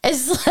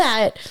 is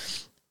that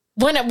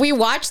when we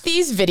watch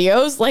these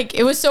videos, like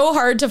it was so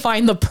hard to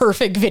find the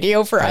perfect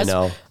video for us.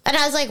 know. And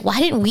I was like, why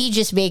didn't we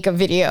just make a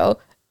video?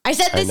 I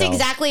said this know.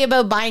 exactly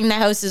about buying the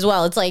house as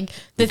well. It's like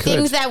the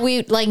things that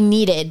we like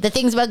needed, the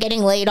things about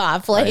getting laid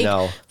off, like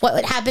know.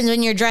 what happens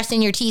when you're dressed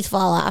and your teeth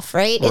fall off,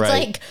 right? It's Right.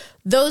 like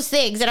those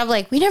things. And I'm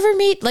like, we never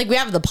made, like we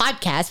have the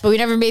podcast, but we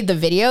never made the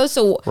video.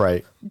 So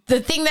Right.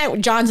 the thing that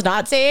John's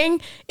not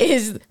saying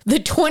is the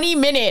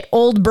 20-minute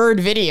old bird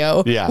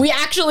video. Yeah. We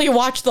actually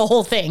watched the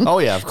whole thing. Oh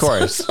yeah, of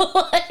course. So,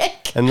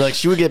 like, And like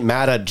she would get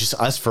mad at just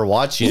us for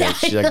watching Yeah, it.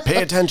 She's like,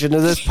 pay attention to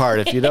this part.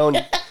 If you don't,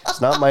 it's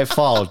not my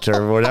fault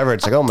or whatever.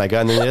 It's like, oh my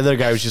God. And then the other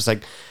guy was just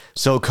like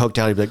so coked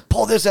out. He'd be like,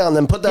 pull this out and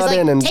then put that like,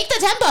 in and take the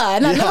Tempa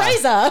and then Yeah. the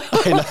Reza.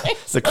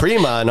 the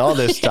crema and all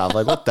this stuff.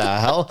 Like, what the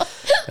hell?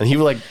 And he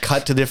would like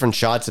cut to different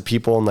shots of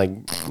people in like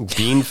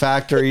bean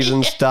factories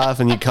and stuff.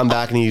 And he'd come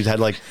back and he had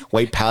like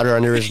white powder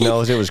under his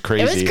nose. It was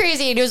crazy. It was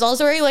crazy. And he was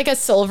also wearing like a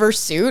silver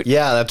suit.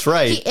 Yeah, that's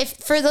right. If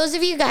for those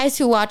of you guys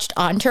who watched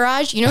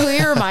Entourage, you know who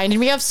he reminded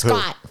me of?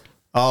 Scott.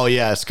 Oh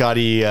yeah,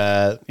 Scotty.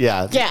 Yeah,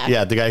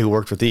 the guy who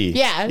worked with E.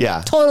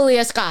 Yeah. Totally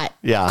a Scott.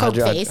 Yeah, Coke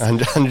face.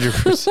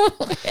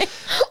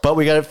 100%. But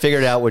we got it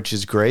figured out, which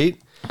is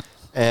great.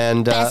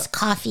 And Best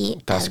coffee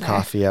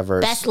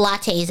ever. Best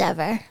lattes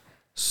ever.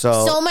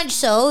 So much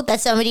so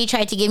that somebody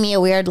tried to give me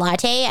a weird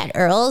latte at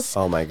Earl's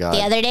oh my God,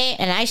 the other day,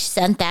 and I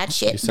sent that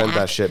shit you sent back.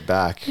 that shit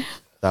back.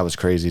 That was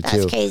crazy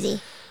That's too. crazy.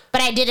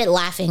 But I did it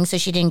laughing, so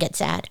she didn't get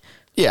sad.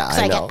 Yeah,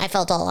 So I know. I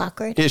felt all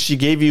awkward. Yeah, she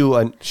gave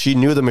you she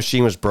knew the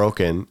machine was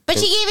broken. But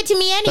she gave it to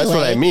me anyway. That's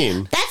what I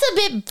mean. That's a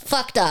bit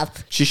fucked up.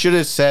 She should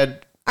have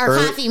said, Our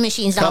coffee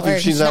machine's not Coffee working.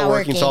 machine's not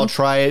working, so I'll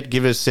try it,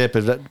 give it a sip.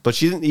 But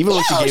she didn't, even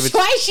when she gave it.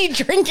 Why is she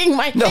drinking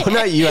my No, thing?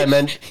 not you. I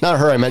meant, not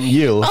her. I meant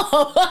you.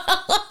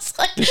 It's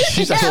like,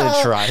 She's not going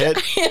to try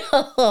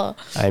it.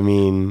 I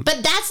mean,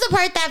 But that's the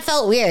part that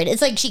felt weird.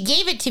 It's like she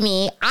gave it to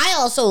me. I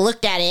also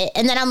looked at it,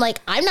 and then I'm like,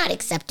 I'm not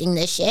accepting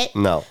this shit.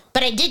 no.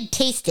 But I did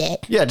taste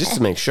it. Yeah, just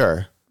to make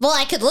sure. Well,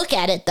 I could look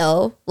at it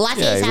though. Lattes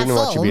Yeah, you have didn't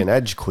want you to be foam. an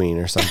edge queen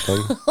or something.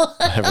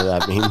 Whatever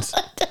that means.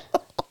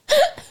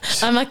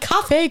 I'm a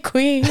coffee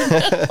queen.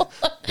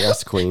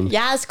 Yes, queen.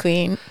 Yes,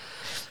 queen.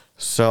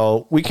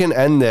 So we can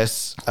end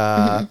this.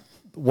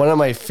 One of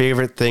my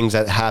favorite things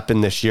that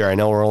happened this year, I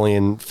know we're only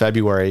in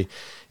February,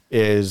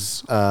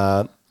 is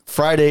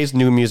Fridays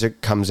new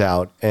music comes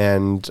out.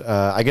 And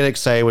I get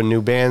excited when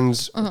new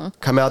bands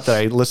come out that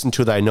I listen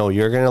to that I know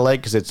you're going to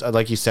like. Because it's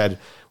like you said,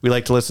 we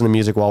like to listen to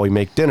music while we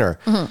make dinner.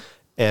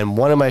 And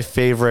one of my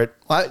favorite,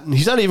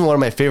 he's not even one of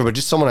my favorite, but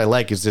just someone I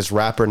like is this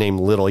rapper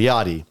named Lil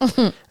Yachty.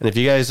 And if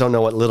you guys don't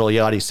know what Lil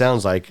Yachty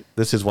sounds like,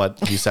 this is what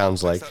he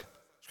sounds like.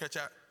 Stretch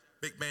out,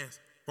 big bands.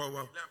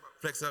 Whoa,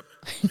 flex up,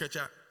 stretch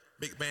out,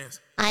 big bands.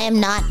 I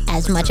am not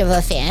as much of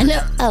a fan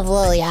of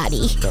Lil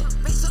Yachty.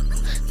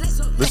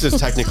 This is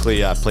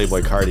technically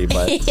Playboy Cardi,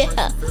 but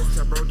Yeah.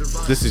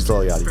 this is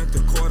Lil Yachty.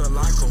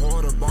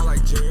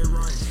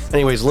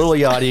 Anyways, Lil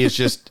Yachty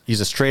is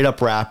he's a straight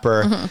up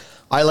rapper.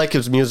 I like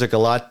his music a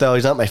lot, though.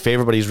 He's not my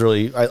favorite, but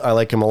I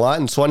like him a lot.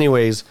 And so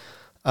anyways,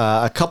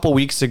 a couple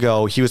weeks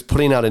ago, he was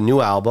putting out a new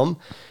album,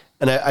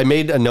 and I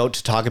made a note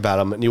to talk about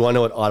him. And you want to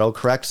know what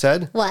autocorrect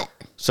said? What?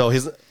 So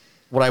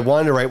what I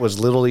wanted to write was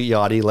Lil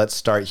Yachty, let's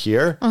start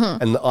here.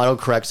 And the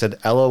autocorrect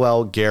said,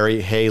 LOL, Gary,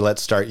 hey,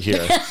 let's start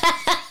here.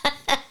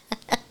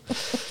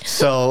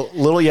 So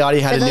Lil Yachty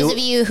had For a new... those of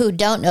you who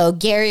don't know,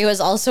 Gary was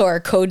also our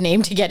code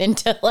name to get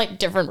into like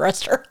different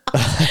restaurants.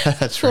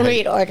 That's When right.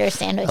 we'd order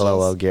sandwiches.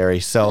 LOL, Gary.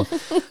 So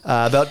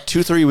about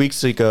 2-3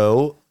 weeks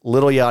ago,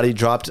 Lil Yachty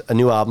dropped a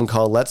new album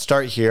called Let's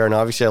Start Here. And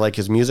obviously I like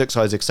his music,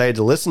 so I was excited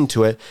to listen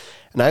to it.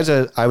 And as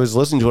I was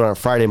listening to it on a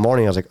Friday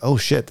morning, I was like, oh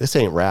shit, this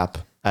ain't rap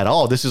at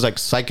all. This is like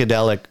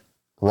psychedelic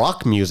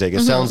rock music.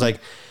 It sounds like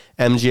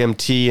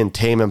MGMT and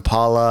Tame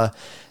Impala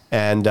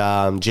and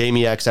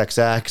Jamie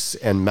XXX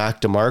and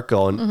Mac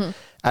DeMarco. And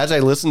as I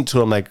listened to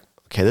it, I'm like,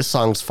 okay, this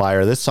song's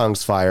fire. This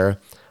song's fire.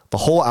 The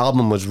whole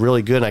album was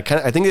really good. And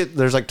I think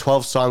there's like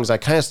 12 songs. I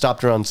kind of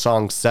stopped around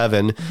song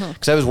 7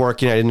 because I was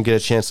working. I didn't get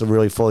a chance to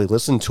really fully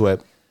listen to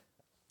it.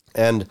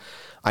 And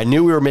I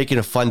knew we were making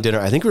a fun dinner.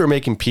 I think we were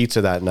making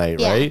pizza that night,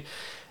 Yeah. right?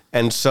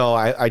 And so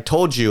I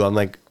told you, I'm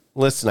like,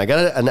 listen, I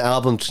got an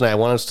album tonight I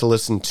want us to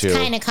listen to.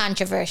 Kind of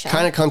controversial.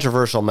 Kind of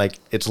controversial. I'm like,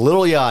 it's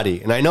Lil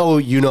Yachty. And I know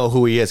you know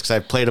who he is because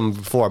I've played him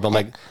before. But I'm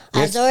like,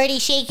 I was already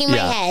shaking my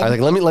head. I was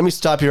like, let me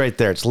stop you right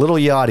there. It's Lil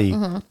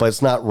Yachty, but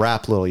it's not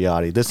rap Lil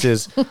Yachty. This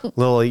is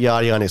Lil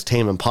Yachty on his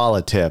Tame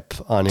Impala tip,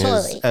 on his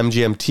Totally.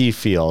 MGMT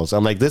feels.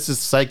 I'm like, this is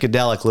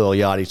psychedelic Lil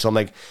Yachty. So I'm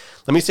like,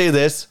 let me say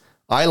this.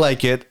 I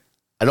like it.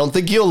 I don't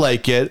think you'll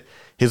like it.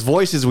 His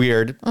voice is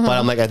weird, but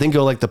I'm like, I think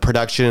you'll like the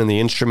production and the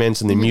instruments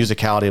and the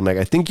musicality. I'm like,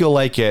 I think you'll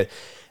like it.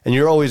 And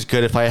you're always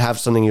good. If I have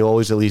something, you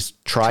always at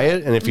least try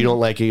it. And if you don't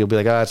like it, you'll be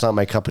like, oh, it's not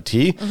my cup of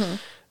tea.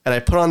 And I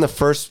put on the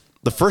first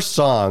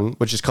song,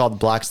 which is called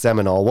Black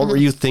Seminole. What were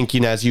you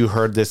thinking as you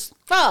heard this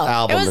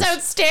album? It was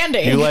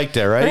outstanding. You liked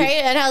it, right? Right?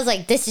 And I was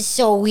like, this is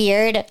so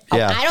weird.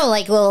 Yeah. I don't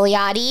like Lil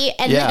Yachty.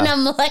 And Yeah. then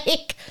I'm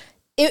like,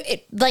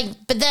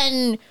 but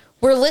then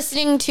we're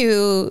listening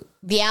to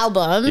the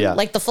album, Yeah.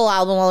 like the full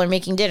album while we're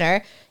making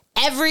dinner.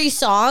 Every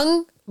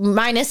song,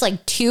 minus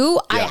like 2,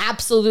 I Yeah.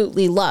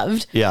 absolutely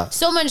loved. Yeah.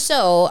 So much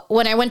so,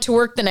 when I went to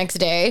work the next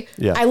day,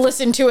 Yeah. I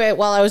listened to it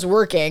while I was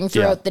working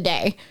throughout Yeah. the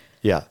day.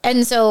 Yeah.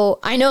 And so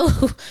I know,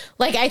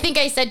 like, I think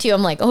I said to you,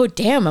 I'm like, oh,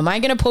 damn, am I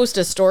going to post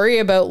a story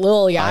about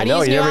Lil Yachty's I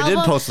know, you new never did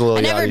album? post the Lil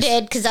I never Yachty's.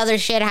 did because other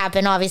shit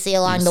happened, obviously,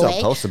 along the Still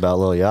way. post about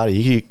Lil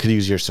Yachty. He could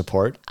use your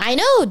support. I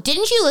know.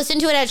 Didn't you listen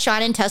to it at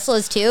Sean and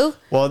Tesla's too?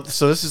 Well,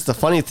 so this is the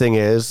funny thing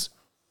is,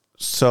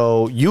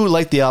 so you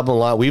like the album a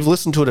lot. We've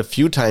listened to it a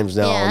few times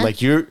now. Yeah. And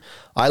like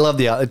I love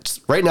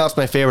right now it's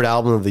my favorite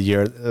album of the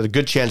year. A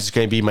good chance it's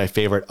going to be my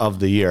favorite of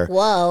the year.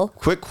 Whoa.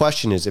 Quick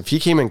question is, if he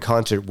came in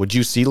concert, would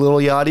you see Lil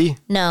Yachty?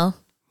 No.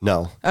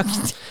 No.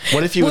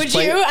 What if he was Would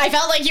playing? you? I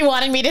felt like you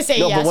wanted me to say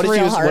No, yes but what if real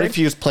he was? hard. What if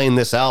he was playing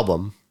this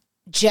album?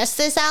 Just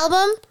this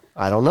album?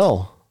 I don't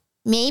know.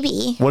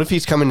 Maybe. What if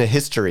he's coming to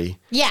history?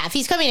 Yeah, if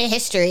he's coming to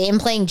history and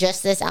playing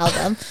just this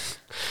album.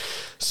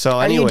 So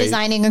Are you anyway,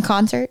 designing a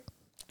concert?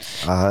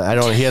 I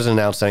don't. He hasn't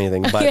announced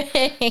anything, but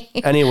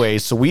anyway,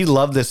 so we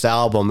love this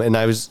album, and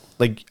I was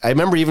like, I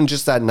remember even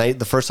just that night,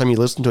 the first time you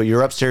listened to it,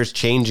 you're upstairs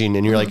changing,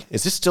 and you're like,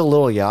 "Is this still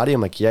Lil Yachty?" I'm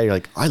like, "Yeah." You're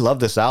like, "I love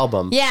this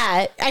album."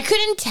 Yeah, I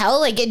couldn't tell.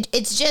 Like,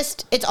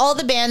 it's all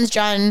the bands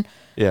John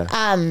Yeah.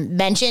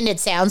 mentioned. It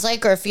sounds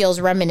like or feels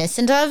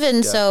reminiscent of,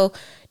 and so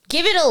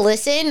give it a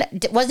listen.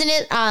 Wasn't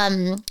it?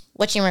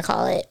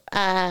 Whatchamacallit?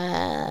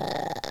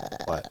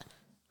 What?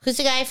 Who's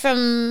the guy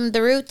from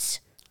The Roots?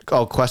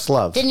 Oh,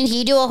 Questlove. Didn't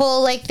he do a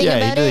whole like thing Yeah,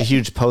 he about did a it?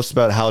 huge post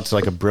about how it's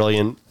like a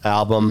brilliant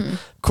album.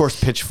 Of course,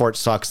 Pitchfork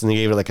sucks, and they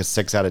gave it like a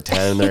 6 out of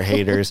 10, and they're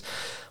haters.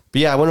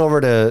 But yeah, I went over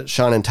to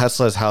Sean and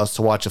Tesla's house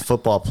to watch a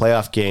football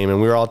playoff game,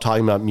 and we were all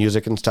talking about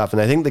music and stuff.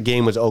 And I think the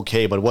game was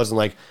okay, but it wasn't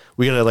like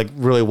we got to like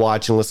really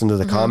watch and listen to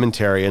the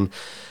commentary. And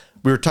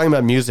we were talking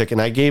about music,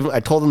 and I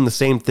told them the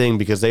same thing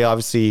because they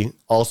obviously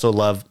also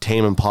love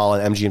Tame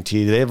Impala and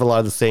MGMT. They have a lot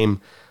of the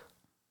same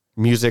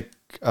music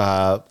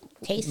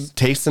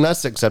taste in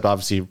us, except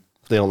obviously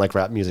they don't like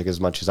rap music as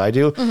much as I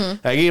do.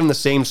 I gave them the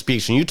same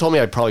speech, and you told me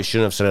I probably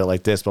shouldn't have said it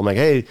like this, but I'm like,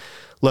 hey,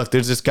 look,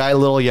 there's this guy,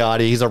 Lil Yachty.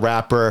 He's a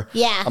rapper.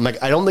 Yeah. I'm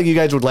like, I don't think you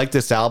guys would like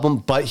this album,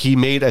 but he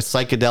made a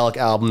psychedelic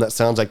album that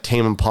sounds like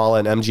Tame Impala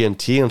and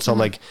MGMT. And so I'm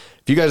like,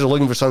 if you guys are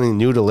looking for something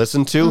new to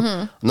listen to,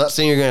 I'm not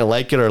saying you're going to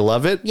like it or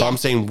love it, but I'm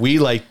saying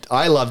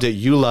I loved it.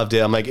 You loved it.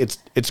 I'm like,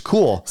 it's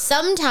cool.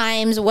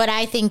 Sometimes what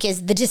I think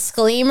is the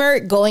disclaimer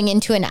going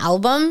into an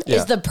album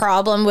is the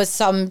problem with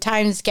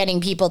sometimes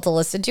getting people to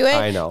listen to it.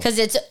 I know. Because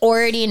it's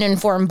already an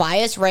informed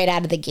bias right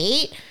out of the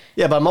gate.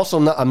 Yeah, but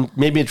I'm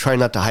maybe trying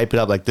not to hype it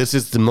up. Like, this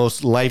is the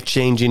most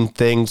life-changing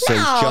thing since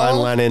John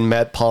Lennon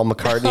met Paul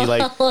McCartney.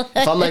 Like,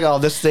 if I'm like, oh,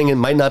 this thing, it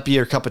might not be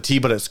your cup of tea,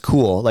 but it's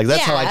cool. Like,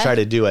 that's how I try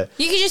to do it.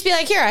 You could just be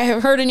like, here, I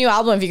have heard a new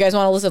album. If you guys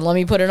want to listen, let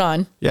me put it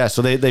on. Yeah,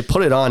 so they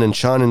put it on, and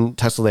Sean and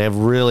Tesla, they have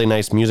really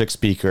nice music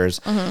speakers.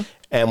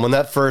 And when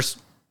that first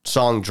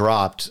song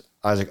dropped,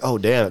 I was like, oh,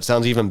 damn, it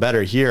sounds even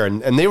better here.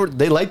 And they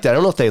liked it. I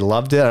don't know if they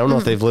loved it. I don't know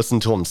if they've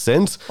listened to them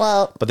since.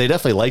 Well, but they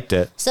definitely liked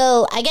it.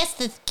 So I guess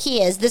the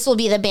key is this will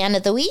be the band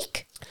of the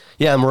week.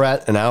 Yeah, and we're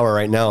at an hour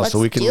right now. Let's so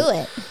we can do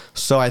it.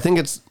 So I think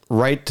it's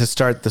right to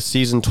start the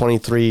season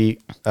 23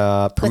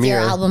 premiere. With your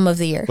album of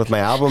the year. With my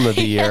album of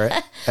the year.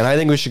 And I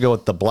think we should go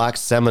with The Black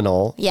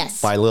Seminole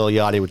by Lil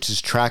Yachty, which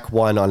is track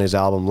 1 on his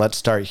album, Let's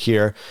Start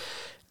Here.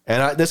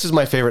 And this is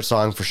my favorite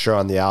song for sure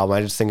on the album.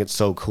 I just think it's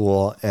so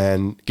cool.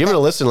 And give it a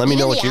listen. Let me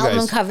know what you guys... The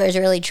album cover is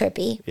really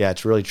trippy. Yeah,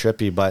 it's really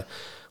trippy. But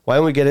why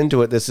don't we get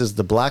into it? This is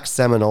The Black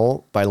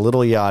Seminole by Lil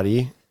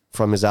Yachty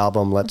from his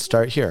album Let's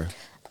Start Here.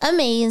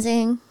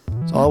 Amazing.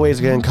 As always,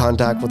 get in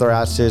contact with our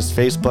asses,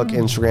 Facebook,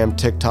 Instagram,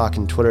 TikTok,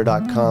 and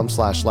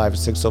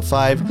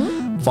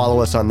Twitter.com/live605. Follow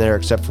us on there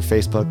except for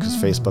Facebook because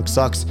Facebook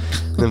sucks.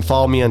 And then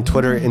follow me on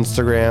Twitter,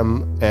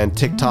 Instagram, and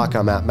TikTok.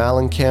 I'm at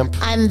Malencamp.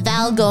 I'm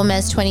Val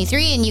Gomez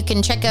 23, and you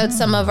can check out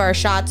some of our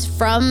shots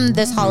from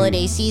this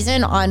holiday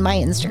season on my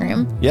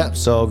Instagram. Yeah,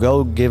 so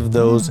go give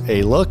those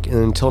a look. And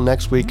until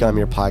next week, I'm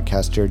your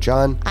podcaster,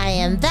 John. I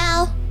am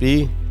Val.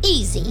 Be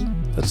easy.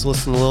 Let's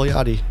listen to Lil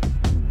Yachty.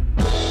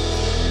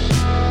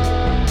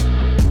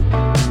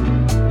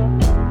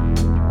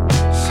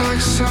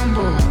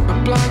 Symbol,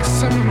 a black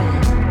seminole.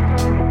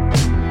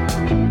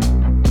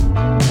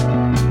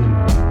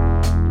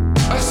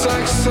 A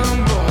sex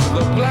symbol,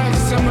 the black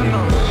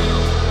seminole.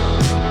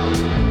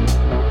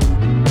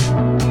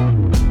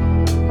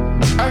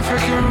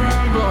 African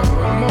Rambo,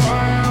 more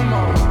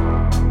ammo.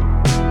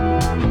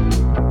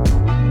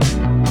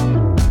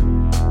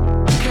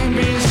 Can't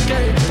be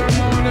escaped,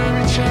 I'm on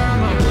every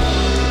channel.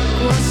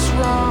 What's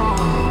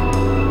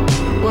wrong?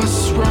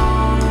 What's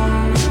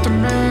wrong with the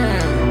man?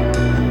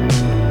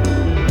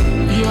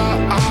 Your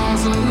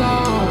eyes are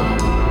low,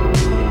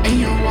 and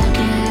you're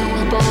walking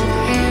with both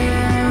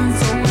hands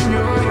on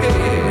your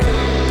head.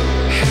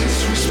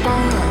 His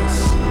response,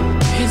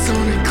 he's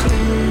on a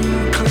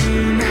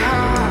clean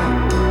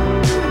high.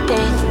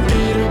 Both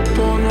feet up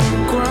on the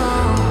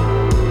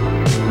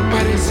ground,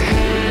 but his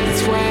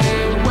head's way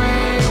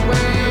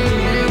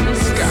in the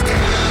sky.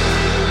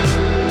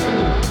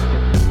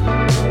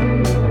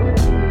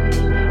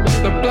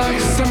 The black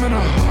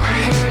Seminole,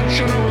 head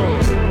general.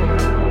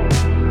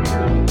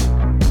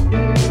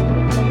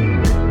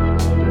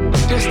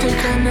 Distant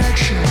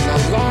connections, a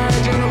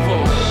large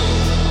interval.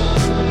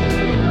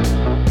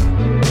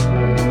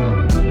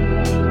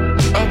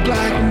 A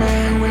black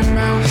man with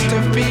mouths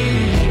to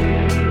feed.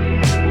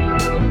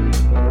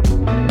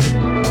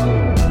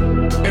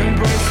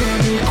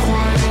 Embracing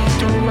equality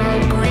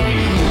throughout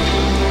greed.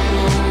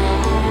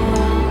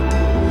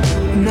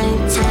 No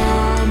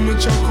time to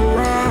joke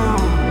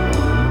around.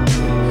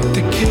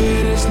 The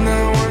kid is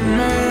now a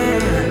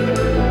man,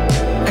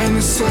 and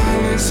the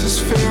silence is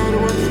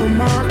filled with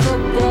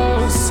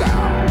remarkable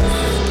sound.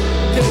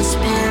 This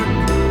part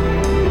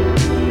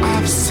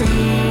I've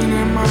seen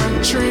in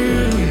my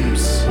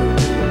dreams.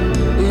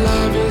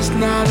 Love is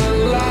not a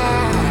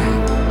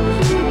lie.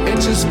 It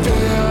just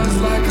feels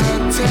like a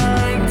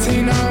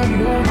Tarantino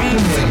movie.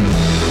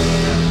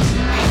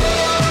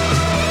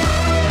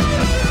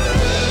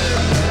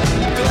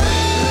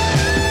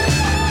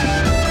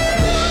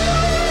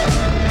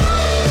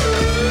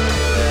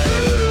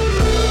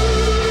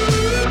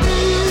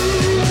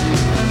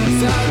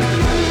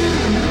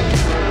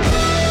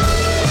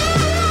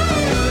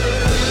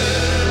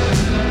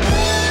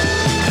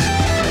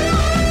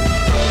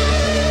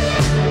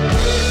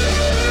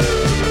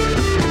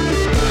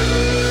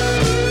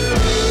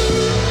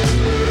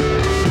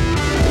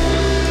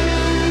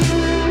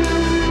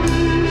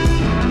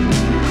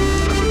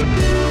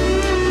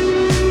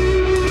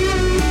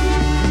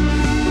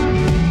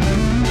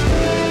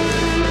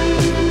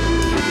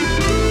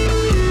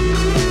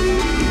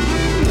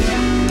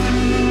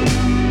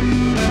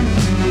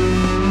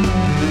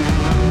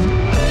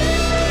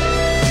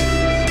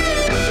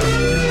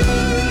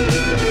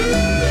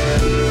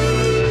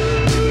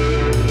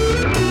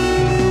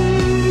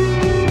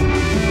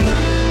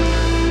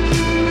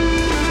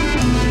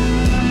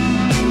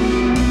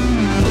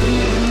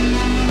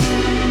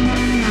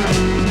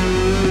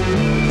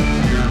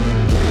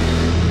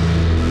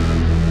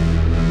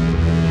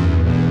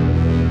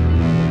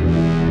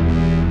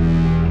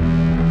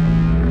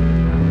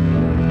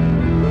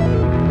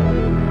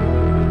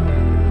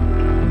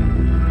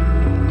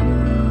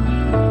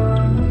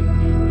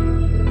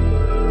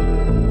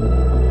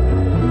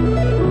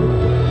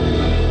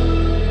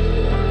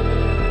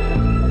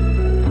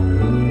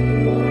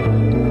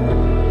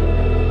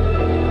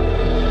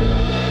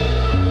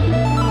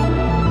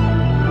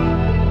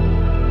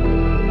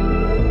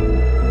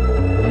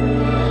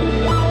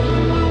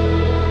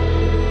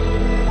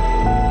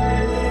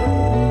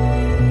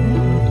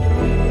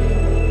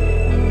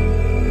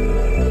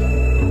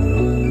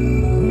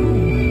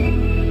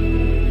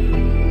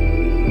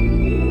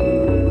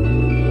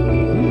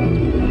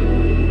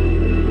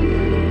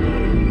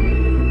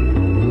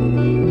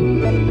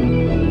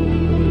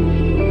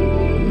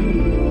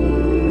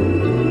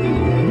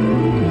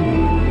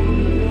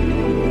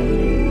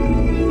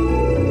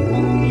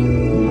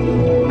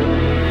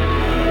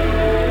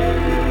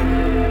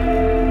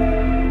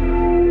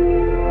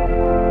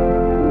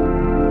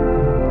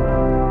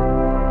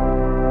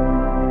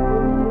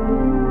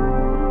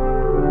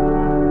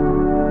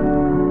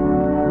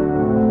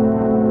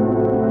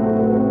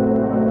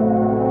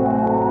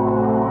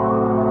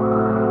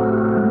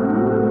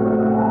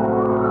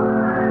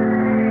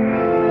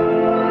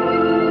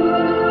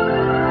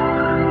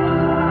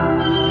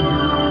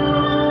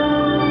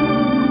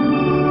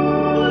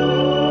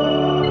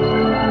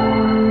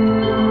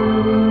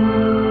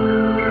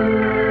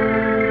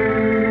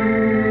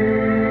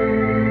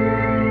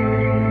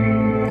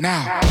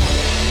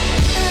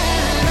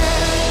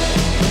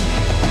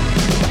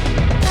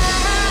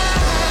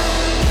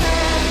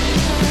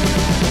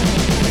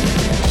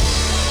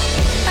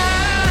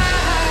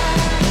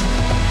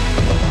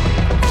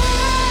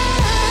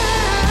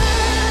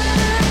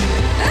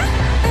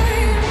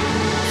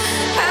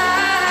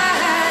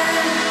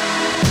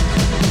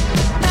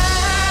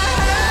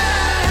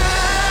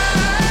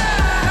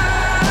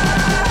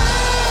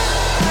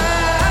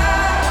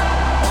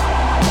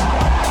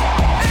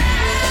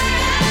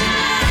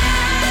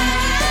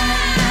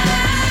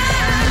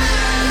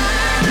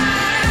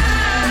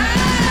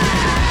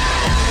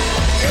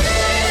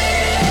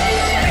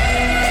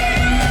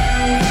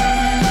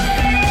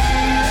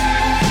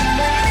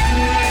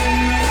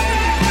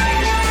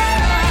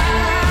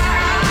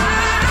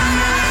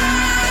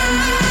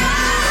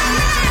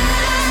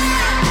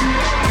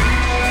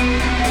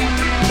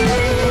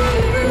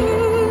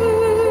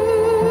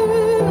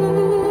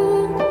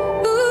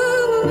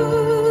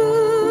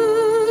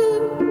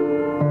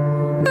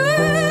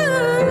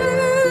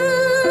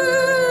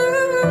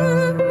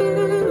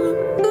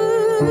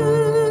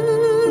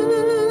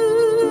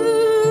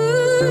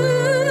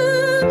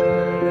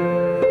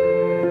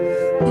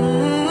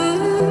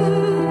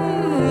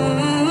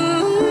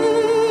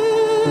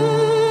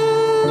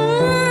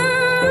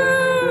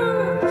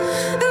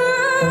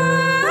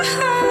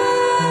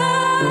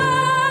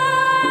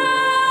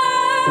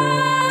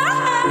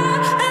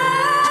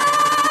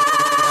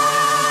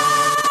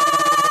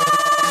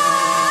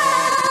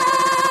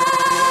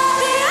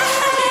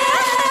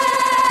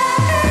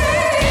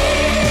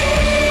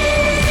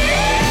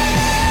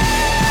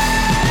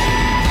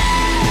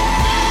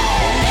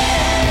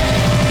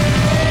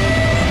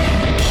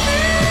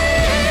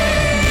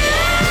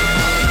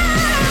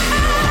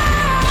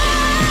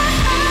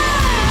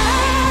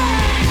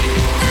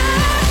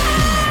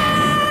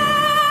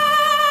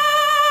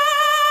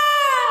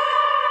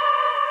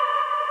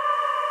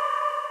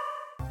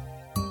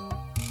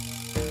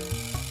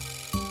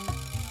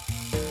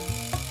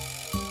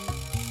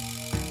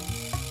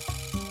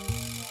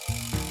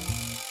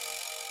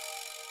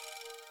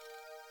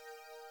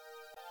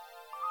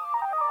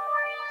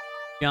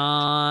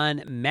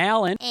 John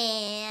Mallon.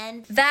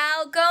 and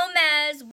Val Gomez.